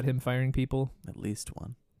bit least. about him firing people. At least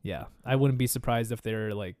one. Yeah, I wouldn't be surprised if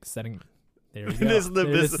they're like setting. There we go. This is the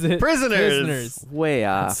There's business. Prisoners. Way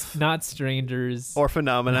It's off. not strangers. Or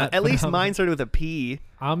phenomena. Not At least phenomena. mine started with a P.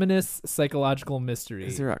 Ominous psychological mystery.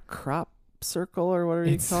 Is there a crop circle or whatever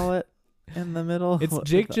you It's- call it in the middle? It's With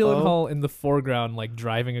Jake the O? Gyllenhaal in the foreground, like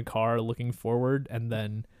driving a car, looking forward, and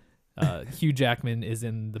then Hugh Jackman is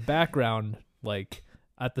in the background, like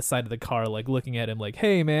at the side of the car, like looking at him, like,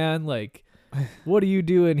 "Hey, man, like, what are you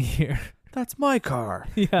doing here? That's my car.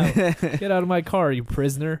 Yeah, get out of my car, you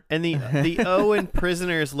prisoner." And the O in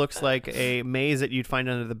Prisoners looks like a maze that you'd find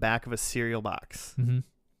under the back of a cereal box. Mm-hmm.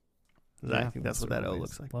 I Yeah, think that's what that's that O what it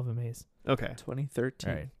looks like. Love a maze. Okay. 2013.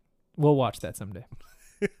 All right, we'll watch that someday.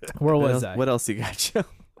 Where What was else, I? what else you got,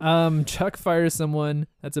 Joe? Chuck fires someone.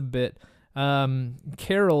 That's a bit.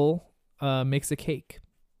 Carol makes a cake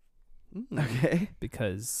Okay.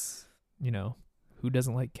 because, who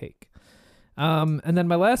doesn't like cake? And then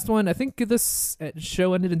my last one, I think this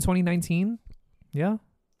show ended in 2019. Yeah.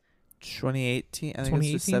 2018. I think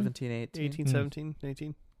it's just 2018? 17, 18. 18, Mm. 17,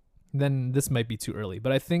 18. Then this might be too early,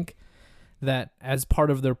 but I think that as part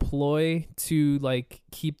of their ploy to like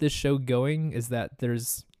keep this show going is that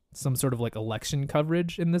there's some sort of like election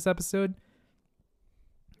coverage in this episode.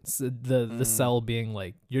 So the cell being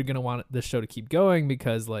like, you're gonna want this show to keep going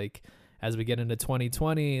because like as we get into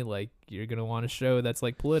 2020, like you're gonna want a show that's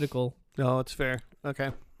like political. No, it's fair. Okay.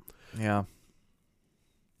 Yeah.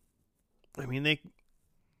 I mean, they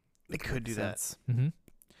could do that. Sense. Mm-hmm.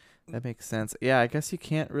 That makes sense. Yeah, I guess you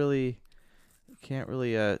can't really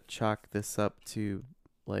chalk this up to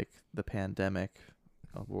like the pandemic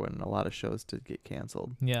when a lot of shows did get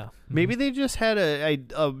canceled. Yeah. Maybe they just had a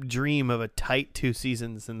dream of a tight 2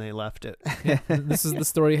 seasons and they left it. This is the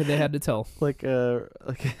story they had to tell. like oh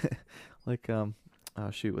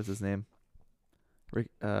shoot, what's his name? Rick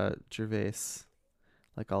Gervais.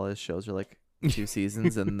 Like all his shows are like 2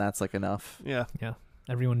 seasons and that's like enough. Yeah.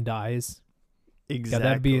 Everyone dies. Exactly. Yeah,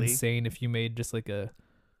 that'd be insane if you made just like a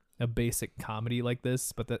basic comedy like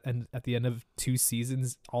this, but and at the end of 2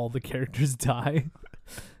 seasons, all the characters die.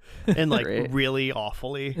 And like Right. really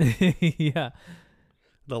awfully. Yeah,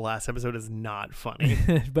 The last episode is not funny.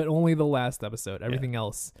 but only the last episode. Everything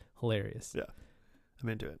else hilarious. Yeah. I'm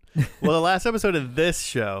into it. Well, the last episode of this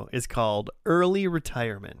show is called Early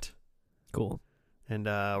Retirement. Cool. And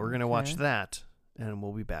we're going to watch Okay. that. And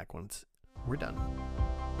we'll be back once we're done.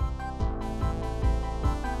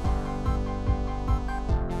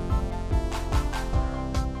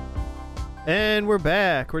 And we're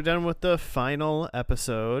back. We're done with the final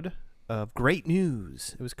episode of Great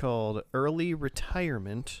News. It was called Early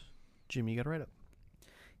Retirement. Jimmy, you got to write up.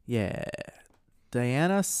 Yeah.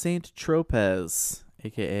 Diana St. Tropez,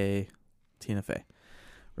 aka Tina Fey,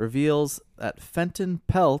 reveals that Fenton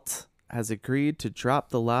Pelt has agreed to drop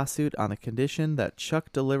the lawsuit on the condition that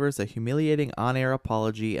Chuck delivers a humiliating on-air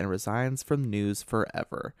apology and resigns from news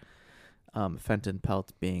forever. Fenton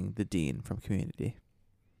Pelt being the dean from Community,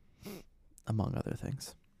 among other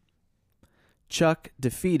things. Chuck,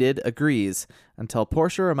 defeated, agrees until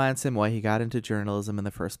Portia reminds him why he got into journalism in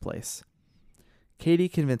the first place. Katie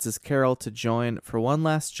convinces Carol to join for one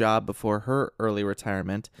last job before her early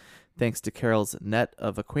retirement. Thanks to Carol's net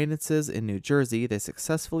of acquaintances in New Jersey, they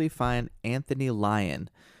successfully find Anthony Lyon,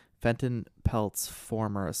 Fenton Pelt's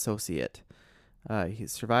former associate. He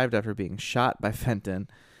survived after being shot by Fenton,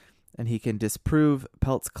 and he can disprove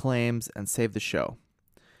Pelt's claims and save the show.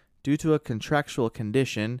 Due to a contractual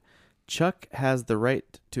condition, Chuck has the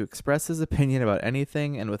right to express his opinion about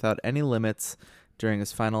anything and without any limits during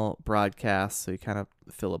his final broadcast, so he kind of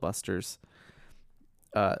filibusters.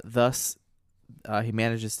 Thus, he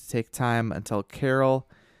manages to take time until Carol,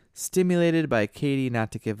 stimulated by Katie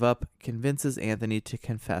not to give up, convinces Anthony to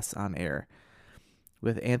confess on air.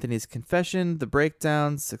 With Anthony's confession, the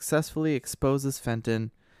breakdown successfully exposes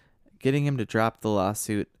Fenton, getting him to drop the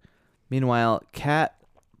lawsuit. Meanwhile, Kat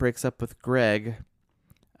breaks up with Greg,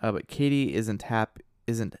 but Katie isn't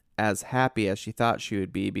as happy as she thought she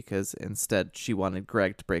would be because instead she wanted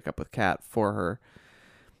Greg to break up with Kat for her.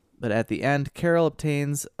 But at the end, Carol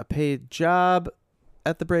obtains a paid job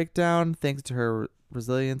at the breakdown thanks to her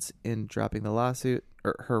resilience in dropping the lawsuit,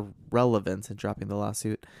 or her relevance in dropping the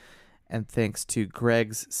lawsuit, and thanks to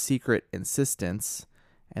Greg's secret insistence.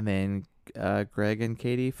 And then Greg and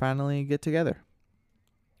Katie finally get together.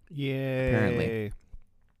 Yay.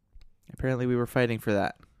 Apparently we were fighting for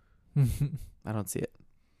that. I don't see it.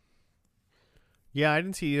 Yeah, I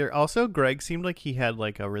didn't see either. Also, Greg seemed like he had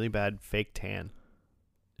like a really bad fake tan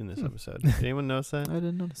in this episode. Did anyone notice that? I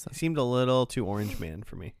didn't notice He that. seemed a little too orange man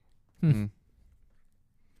for me. Mm.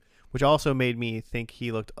 which also made me think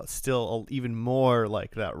he looked still even more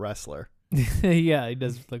like that wrestler. Yeah, he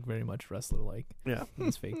does look very much wrestler-like. Yeah. in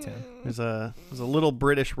his fake tan. There's a little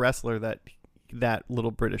British wrestler that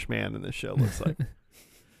little British man in this show looks like.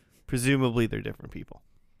 Presumably they're different people.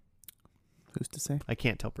 Who's to say? I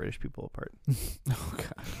can't tell British people apart. Oh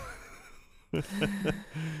God.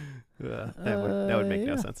 That would make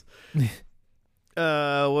no Yeah. sense.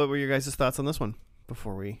 What were your guys' thoughts on this one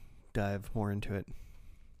before we dive more into it?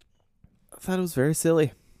 I thought it was very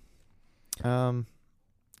silly.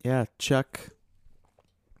 Yeah, Chuck.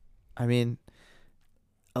 I mean,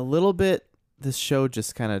 a little bit. This show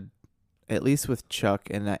just kind of, at least with Chuck,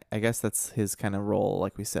 and I guess that's his kind of role,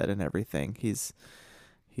 like we said, in everything. He's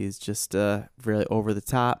just really over the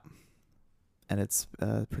top, and it's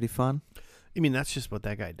pretty fun. I mean, that's just what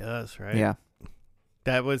that guy does, right? Yeah,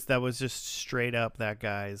 That was just straight up that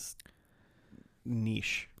guy's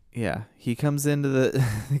niche. yeah. He comes into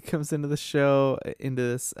the show, into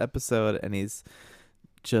this episode, and he's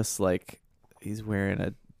just like he's wearing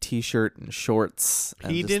a t-shirt and shorts,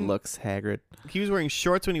 and He just didn't- looks haggard. He was wearing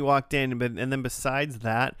shorts when he walked in, and then besides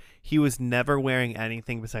that, he was never wearing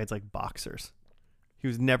anything besides like boxers. He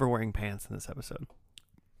was never wearing pants in this episode.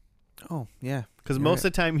 Oh yeah, Because You're most right.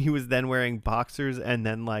 of the time he was then wearing boxers and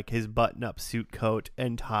then like his button-up suit coat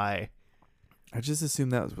and tie. I just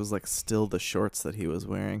assumed that was like still the shorts that he was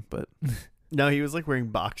wearing, but No, he was like wearing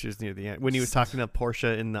boxers near the end when he was talking to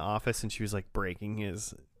Portia in the office and she was like breaking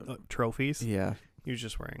his trophies. yeah. He was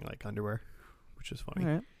just wearing like underwear, which is funny.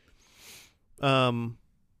 All right.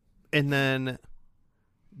 And then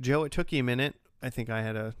Joe, it took you a minute. I think I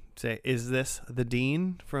had to say, is this the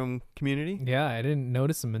Dean from Community? Yeah, I didn't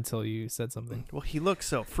notice him until you said something. Well, he looks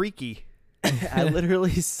so freaky. I literally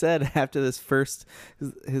said after this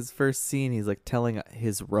his first scene, he's like telling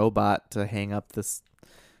his robot to hang up this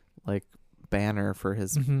like banner for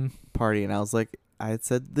his Mm-hmm. party, and I was like, I had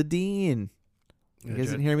said the Dean. You guys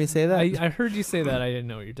Good. didn't hear me say that? I heard you say that. I didn't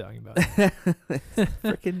know what you're talking about.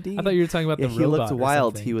 Freaking Dean. I thought you were talking about yeah, the he robot. looked or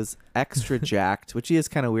wild. something. He was extra jacked, which he is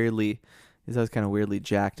kind of weirdly. He's always kind of weirdly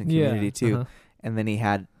jacked in Community too. uh-huh. And then he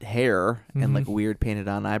had hair and like Mhm. weird painted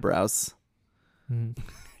on eyebrows. Mhm.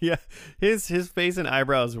 His face and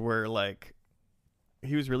eyebrows were like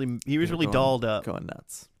he was really Going- dolled up Going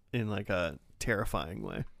nuts. in like a terrifying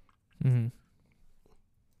way. Mhm.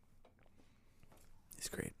 He's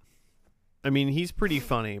great. I mean, he's pretty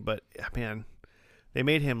funny, but man, they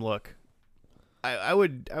made him look. I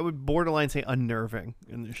would borderline say unnerving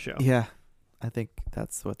in this show. Yeah, I think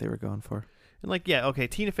that's what they were going for. And like, yeah, okay,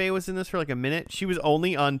 Tina Fey was in this for like a minute. She was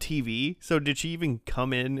only on TV, so did she even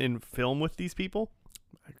come in and film with these people?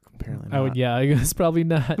 Apparently not. I would. Yeah, I guess probably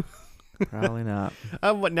not. Probably not.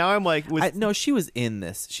 Now I'm like, No, she was in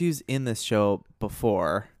this. She was in this show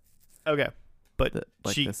before okay, but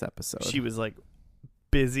this episode. she was like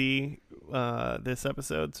busy this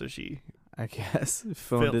episode, so she I guess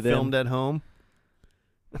phoned it filmed in. at home.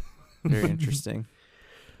 Very interesting.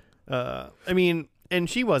 I mean, and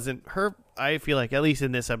she wasn't her. I feel like at least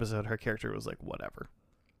in this episode, her character was like whatever.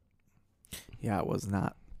 Yeah, it was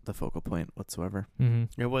not the focal point whatsoever. Mhm.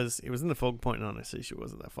 It was in the focal point, and honestly, she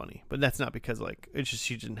wasn't that funny. But that's not because like it's just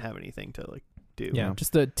she didn't have anything to like do. Yeah,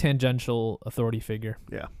 just a tangential authority figure.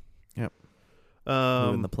 Yeah. Yep.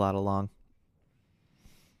 Moving Um, the plot along.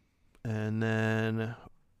 and then,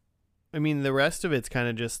 I mean, the rest of it's kind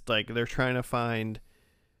of just like they're trying to find.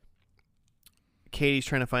 Katie's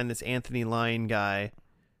trying to find this Anthony Lyon guy,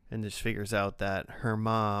 and just figures out that her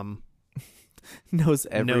mom Knows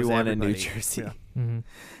everyone in New everybody. Jersey. Yeah. Mm-hmm.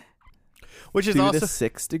 Which is Do also the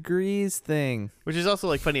 6 degrees thing. Which is also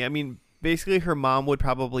like funny. I mean, basically, her mom would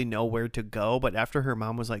probably know where to go, but after her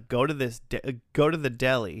mom was like, "Go to the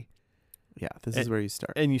deli," Yeah, this is where you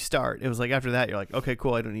start. and you start. It was like after that, you're like, "Okay,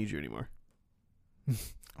 cool. I don't need you anymore."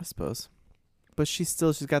 I suppose. But she's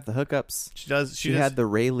got the hookups. She does. She had the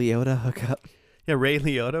Ray Liotta hookup. Yeah, Ray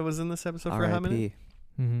Liotta was in this episode for a hot minute.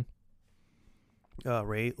 R.I.P. Mm-hmm.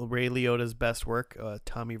 Ray Liotta's best work,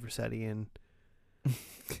 Tommy Vercetti and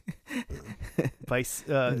Vice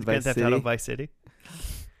Vice Grand Theft Auto City. Vice City.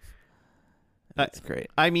 That's great.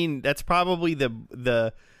 I mean, that's probably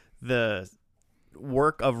the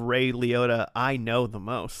work of Ray Liotta I know the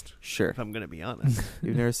most. Sure. If I'm gonna be honest.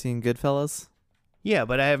 You've never seen Goodfellas? Yeah,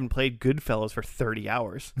 but I haven't played Goodfellas for 30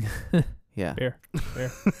 hours. Yeah. Fair.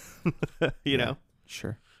 You Yeah. know,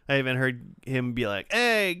 Sure. I haven't heard him be like,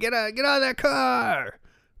 "Hey, get out of that car!"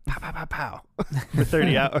 Pow pow pow pow for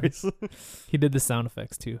 30 hours. He did the sound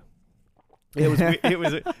effects too. It was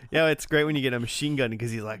yeah. It's great when you get a machine gun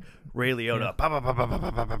because he's like Ray Liotta. Yeah. Pow, pow, pow, pow,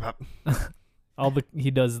 pow, pow, pow, pow.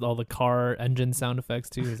 He does all the car engine sound effects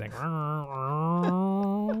too. He's like,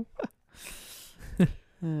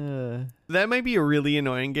 That might be a really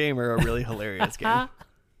annoying game or a really hilarious game.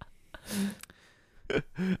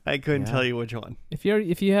 I couldn't Yeah. tell you which one. if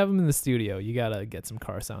you have him in the studio, you gotta get some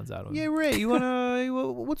car sounds out of Yeah, him. Ray, you wanna?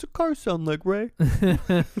 What's a car sound like, Ray?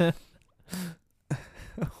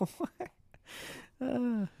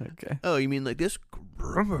 Okay. Oh, you mean like this?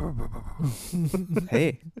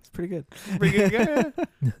 Hey, it's pretty good. Pretty good guy.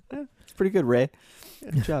 It's pretty good, Ray.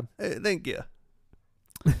 Good job. Thank you.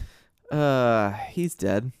 He's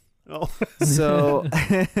dead. Oh, So,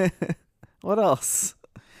 what else?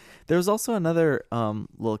 There was also another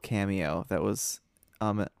little cameo that was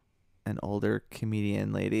an older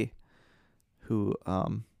comedian lady who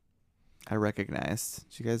I recognized.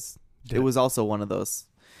 Did you guys? It was also one of those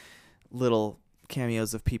little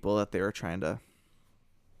cameos of people that they were trying to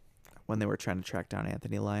track down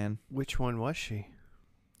Anthony Lyon. which one was she?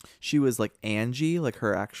 She was like Angie, like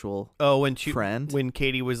her actual Oh, when friend. when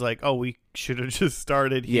Katie was like, "Oh, we should have just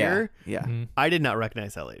started here." Yeah. Mhm. I did not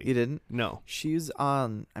recognize that lady. You didn't? No. She's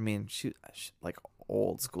on. I mean, she like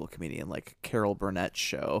old school comedian, like Carol Burnett's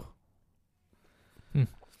show.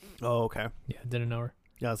 Oh, okay. Yeah, didn't know her.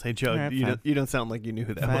 Yeah, I was saying, Joe, Alright, you fine. don't sound like you knew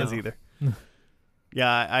who that Fine. was either.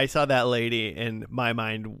 Yeah, I saw that lady, and my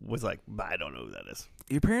mind was like, I don't know who that is.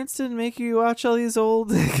 Your parents didn't make you watch all these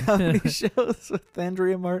old comedy shows with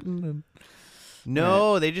Andrea Martin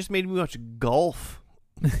No, they just made me watch golf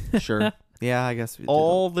and sure. Yeah, I guess we did.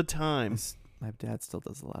 all the time. My dad still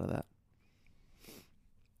does a lot of that.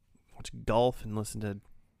 Watch golf and listen to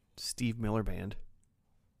Steve Miller Band.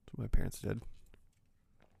 That's what my parents did.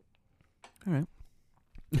 All right.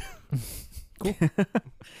 Cool.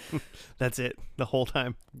 That's it the whole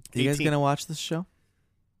time. You guys 18 gonna watch this show?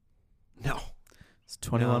 No. It's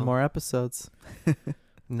 21 No. more episodes.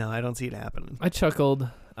 No, I don't see it happening. I chuckled.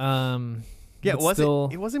 Yeah, but it wasn't. still-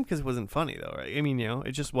 It wasn't because it wasn't funny though, right? I mean,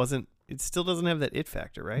 it just wasn't. It still doesn't have that it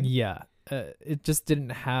factor, right? Yeah, it just didn't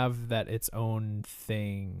have that its own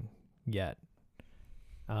thing yet.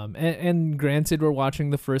 And granted, we're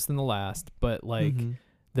watching the first and the last, but like Mhm.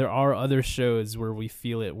 there are other shows where we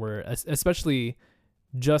feel it, where especially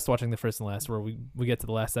just watching the first and last, where we get to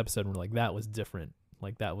the last episode and we're like, that was different.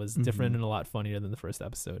 Like that was different Mhm. and a lot funnier than the first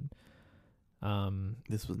episode.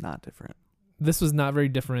 This was not different. This was not very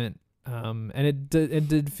different. And it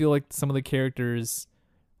did feel like some of the characters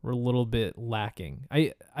were a little bit lacking.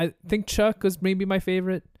 I think Chuck was maybe my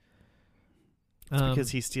favorite. It's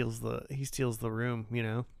because he steals the room.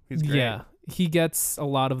 He's great. Yeah, he gets a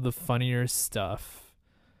lot of the funnier stuff.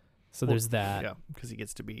 So Well, there's that. Yeah, because he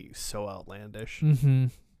gets to be so outlandish. Mm-hmm.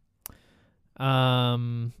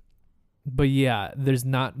 But yeah, there's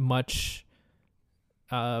not much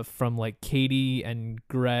from like Katie and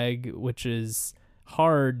Greg, which is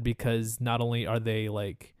hard because not only are they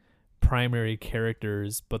like primary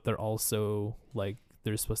characters, but they're also like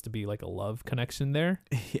there's supposed to be like a love connection there,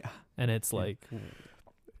 Yeah. and it's like,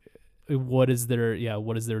 what is there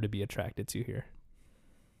to be attracted to here?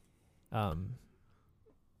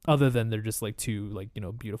 Other than they're just like two like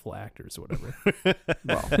beautiful actors or whatever.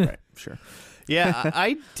 Well, right. Sure. Yeah,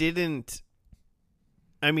 I didn't.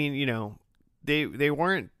 I mean, they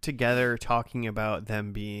weren't together talking about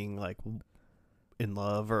them being like in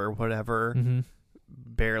love or whatever, Mm-hmm.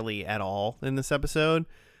 barely at all in this episode.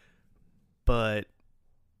 But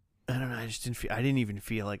I don't know. I didn't even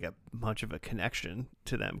feel like much of a connection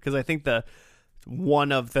to them because I think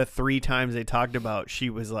one of the 3 times they talked about, she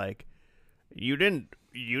was like, "You didn't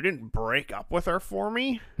break up with her for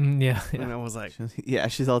me," Yeah, and yeah. I was like, Yeah,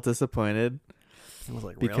 she's all disappointed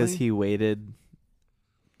because really? he waited.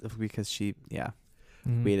 Because she,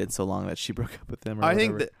 Mhm. waited so long that she broke up with him. Or I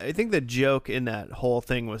think whatever. I think the joke in that whole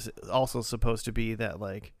thing was also supposed to be that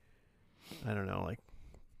like, I don't know, like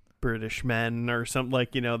British men or something,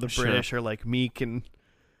 like the Sure. British are like meek and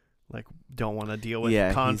like don't want to deal with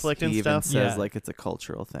yeah, conflict and he even stuff. says Yeah. like it's a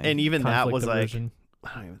cultural thing. And even that Conflict was like, aversion.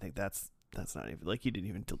 I don't even think that's not even like you didn't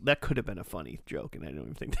even that could have been a funny joke, and I don't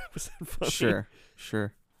even think that was that funny.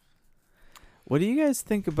 Sure. What do you guys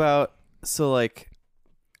think about? So like,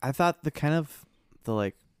 I thought the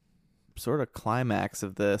like sort of climax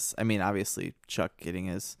of this. I mean, obviously Chuck getting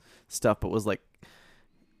his stuff, but was like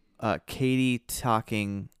Katie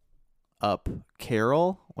talking up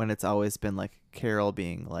Carol when it's always been like Carol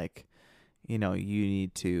being like, you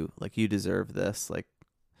need to, like, you deserve this.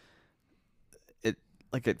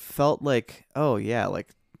 Like it felt like, oh yeah, like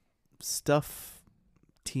stuff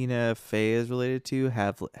Tina Fey is related to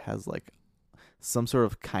has like some sort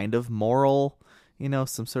of kind of moral,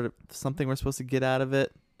 some sort of something we're supposed to get out of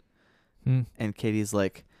it. Hmm. And Katie's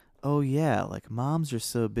like, oh yeah, like moms are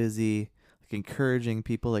so busy like encouraging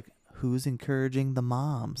people. Like, who's encouraging the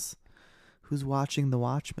moms? Who's watching The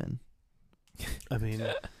Watchmen? I mean,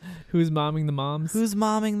 Who's momming the moms? Who's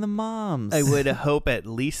momming the moms? I would hope at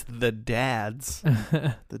least the dads.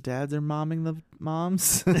 The dads are momming the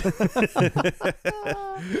moms.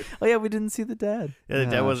 Oh yeah, we didn't see the dad. Yeah, the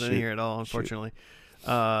dad Oh, wasn't shoot. here at all, unfortunately.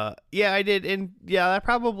 Yeah, I did, and yeah, that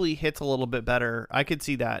probably hits a little bit better. I could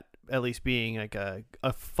see that at least being like a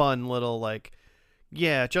fun little like,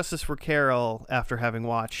 yeah, Justice for Carol after having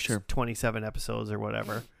watched Sure. 27 episodes or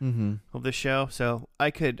whatever Mm-hmm. of this show. So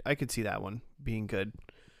I could see that one being good.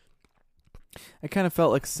 I kind of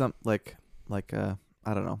felt like like a,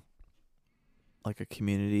 I don't know, like a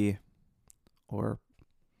Community or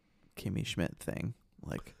Kimmy Schmidt thing.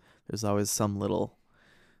 Like, there's always some little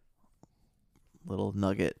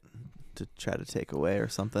nugget to try to take away or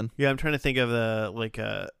something. Yeah, I'm trying to think of the like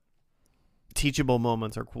teachable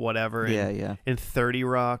moments or whatever. Yeah, And, yeah. and 30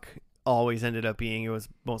 Rock always ended up being, it was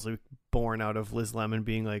mostly born out of Liz Lemon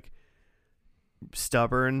being like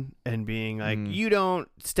stubborn and being like, you don't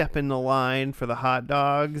step in the line for the hot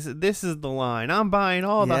dogs. This is the line. I'm buying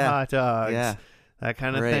all the Yeah. hot dogs. Yeah, That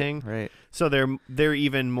kind of right, thing. Right. So they're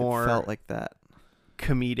even It more felt like that.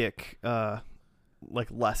 comedic like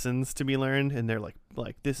lessons to be learned, and they're like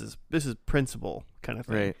this is principle kind of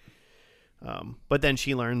thing. Right. But then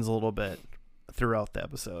she learns a little bit throughout the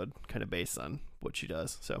episode, kind of based on what she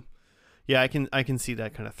does. So, yeah, I can see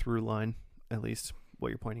that kind of through line, at least what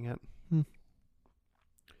you're pointing at.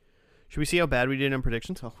 Should we see how bad we did in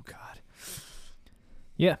predictions? Oh God.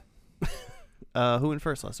 Yeah. Who went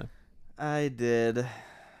first last time? I did.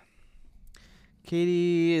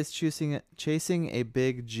 Katie is chasing a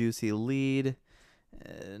big juicy lead.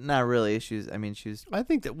 Not really. She was. I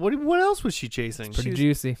think that what else was she chasing? Pretty was-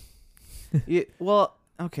 juicy. Yeah, well,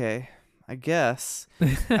 okay. I guess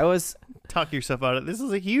I was. Talk yourself out of it. This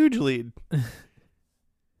is a huge lead.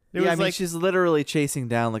 It was like, she's literally chasing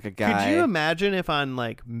down like a guy. could you imagine if on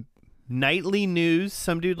like nightly news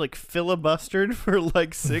some dude like filibustered for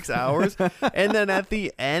like 6 hours and then at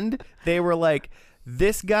the end they were like,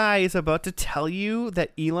 this guy is about to tell you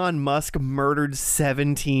that Elon Musk murdered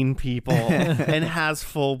 17 people and has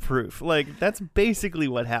full proof. Like, that's basically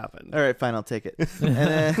what happened. All right, fine, I'll take it. And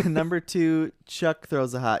then number 2, Chuck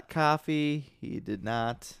throws a hot coffee. He did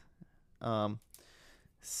not.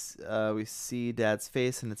 We see Dad's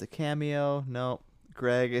face, and it's a cameo. No,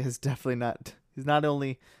 Greg is definitely not. He's not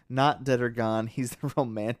only not dead or gone, he's the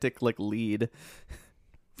romantic like lead.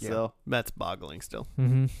 So That's boggling still.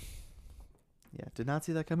 Mm-hmm. yeah, did not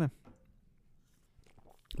see that coming.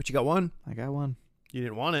 But you got one. I got one. You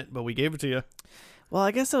didn't want it, but we gave it to you. Well,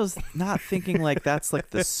 I guess I was not thinking like that's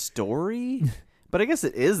like the story, but I guess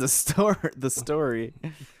it is the story.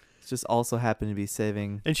 It's just also happened to be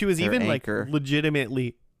saving. And she was their even anchor. like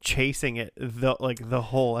legitimately chasing it the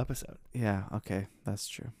whole episode. Yeah, okay, that's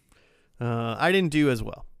true. I didn't do as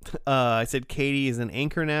well. I said Katie is an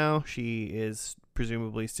anchor now. She is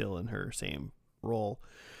presumably still in her same role.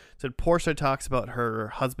 Said Portia talks about her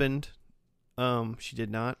husband. She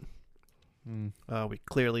did not. We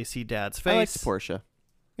clearly see Dad's face. I liked Portia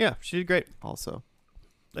Yeah, she did great. also.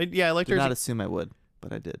 I liked Did her. not assume I would,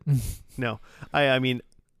 but I did. No, I mean,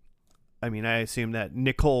 I assume that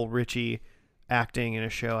Nicole Richie acting in a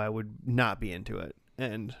show, I would not be into it,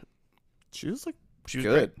 and She was like she was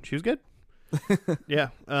good. great. She was good. Yeah.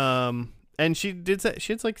 And she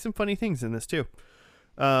had like some funny things in this too.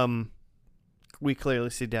 We clearly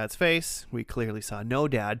see Dad's face. We clearly saw no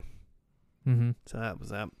Dad. Mm-hmm. So that was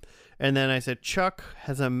that. And then I said Chuck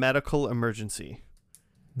has a medical emergency,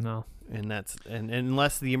 No. and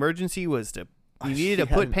unless the emergency was to you She needed to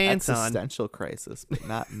had put an pants on. existential crisis, but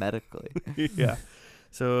not medically. Yeah.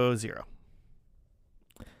 So 0.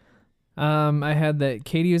 I had that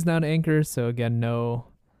Katie is now an anchor, so again, no.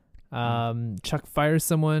 Chuck fires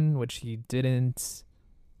someone, which he didn't.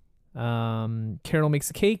 Carol makes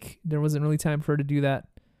a cake. There wasn't really time for her to do that.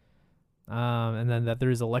 And then that there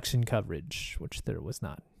is election coverage, which there was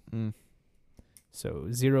not. Mm. So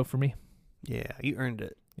 0 for me. Yeah, you earned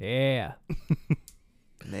it. Yeah.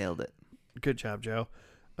 Nailed it. Good job, Joe.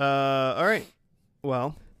 All right.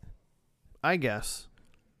 Well, I guess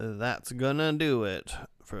that's gonna do it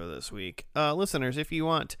for this week. Listeners, if you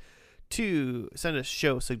want to send us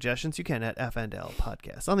show suggestions, you can at FNL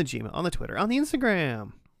Podcast on the Gmail, on the Twitter, on the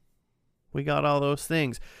Instagram. We got all those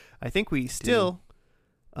things. I think we still,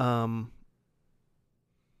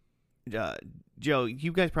 Joe,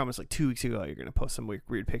 you guys promised like 2 weeks ago you're gonna post some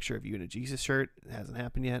weird picture of you in a Jesus shirt. It hasn't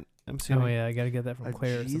happened yet. I'm assuming. Oh yeah, I gotta get that from A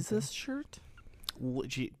Claire. or something. Jesus shirt?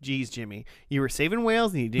 Geez, Jimmy, you were saving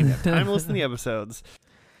whales and you didn't have time to listen to the episodes.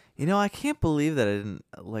 I can't believe that I didn't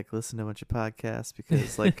listen to a bunch of podcasts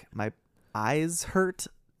because my eyes hurt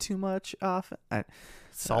too much often.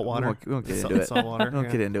 Salt water. We won't get into it. Salt water. We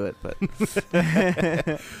won't get into it,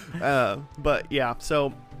 but yeah,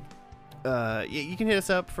 so you can hit us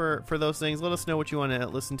up for those things. Let us know what you want to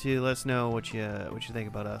listen to. Let us know what you think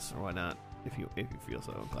about us or whatnot, if you feel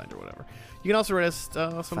so inclined or whatever. You can also rate us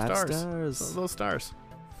some 5 stars. So those stars.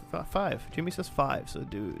 5. Jimmy says 5, so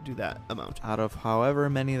do that amount. Out of however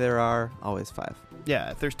many there are, always 5.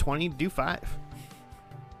 Yeah, if there's 20, do 5.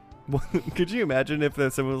 Could you imagine if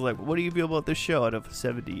someone was like, what do you feel about this show out of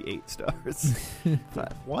 78 stars?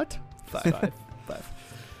 5. What? 5. 5.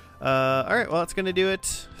 All right, well, that's going to do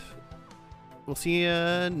it. We'll see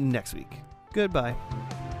you next week. Goodbye.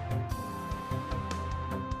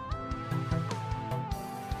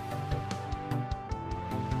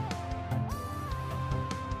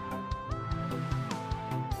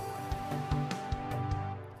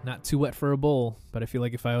 Not too wet for a bowl, but I feel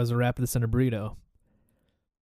like if I was to wrap this in a burrito,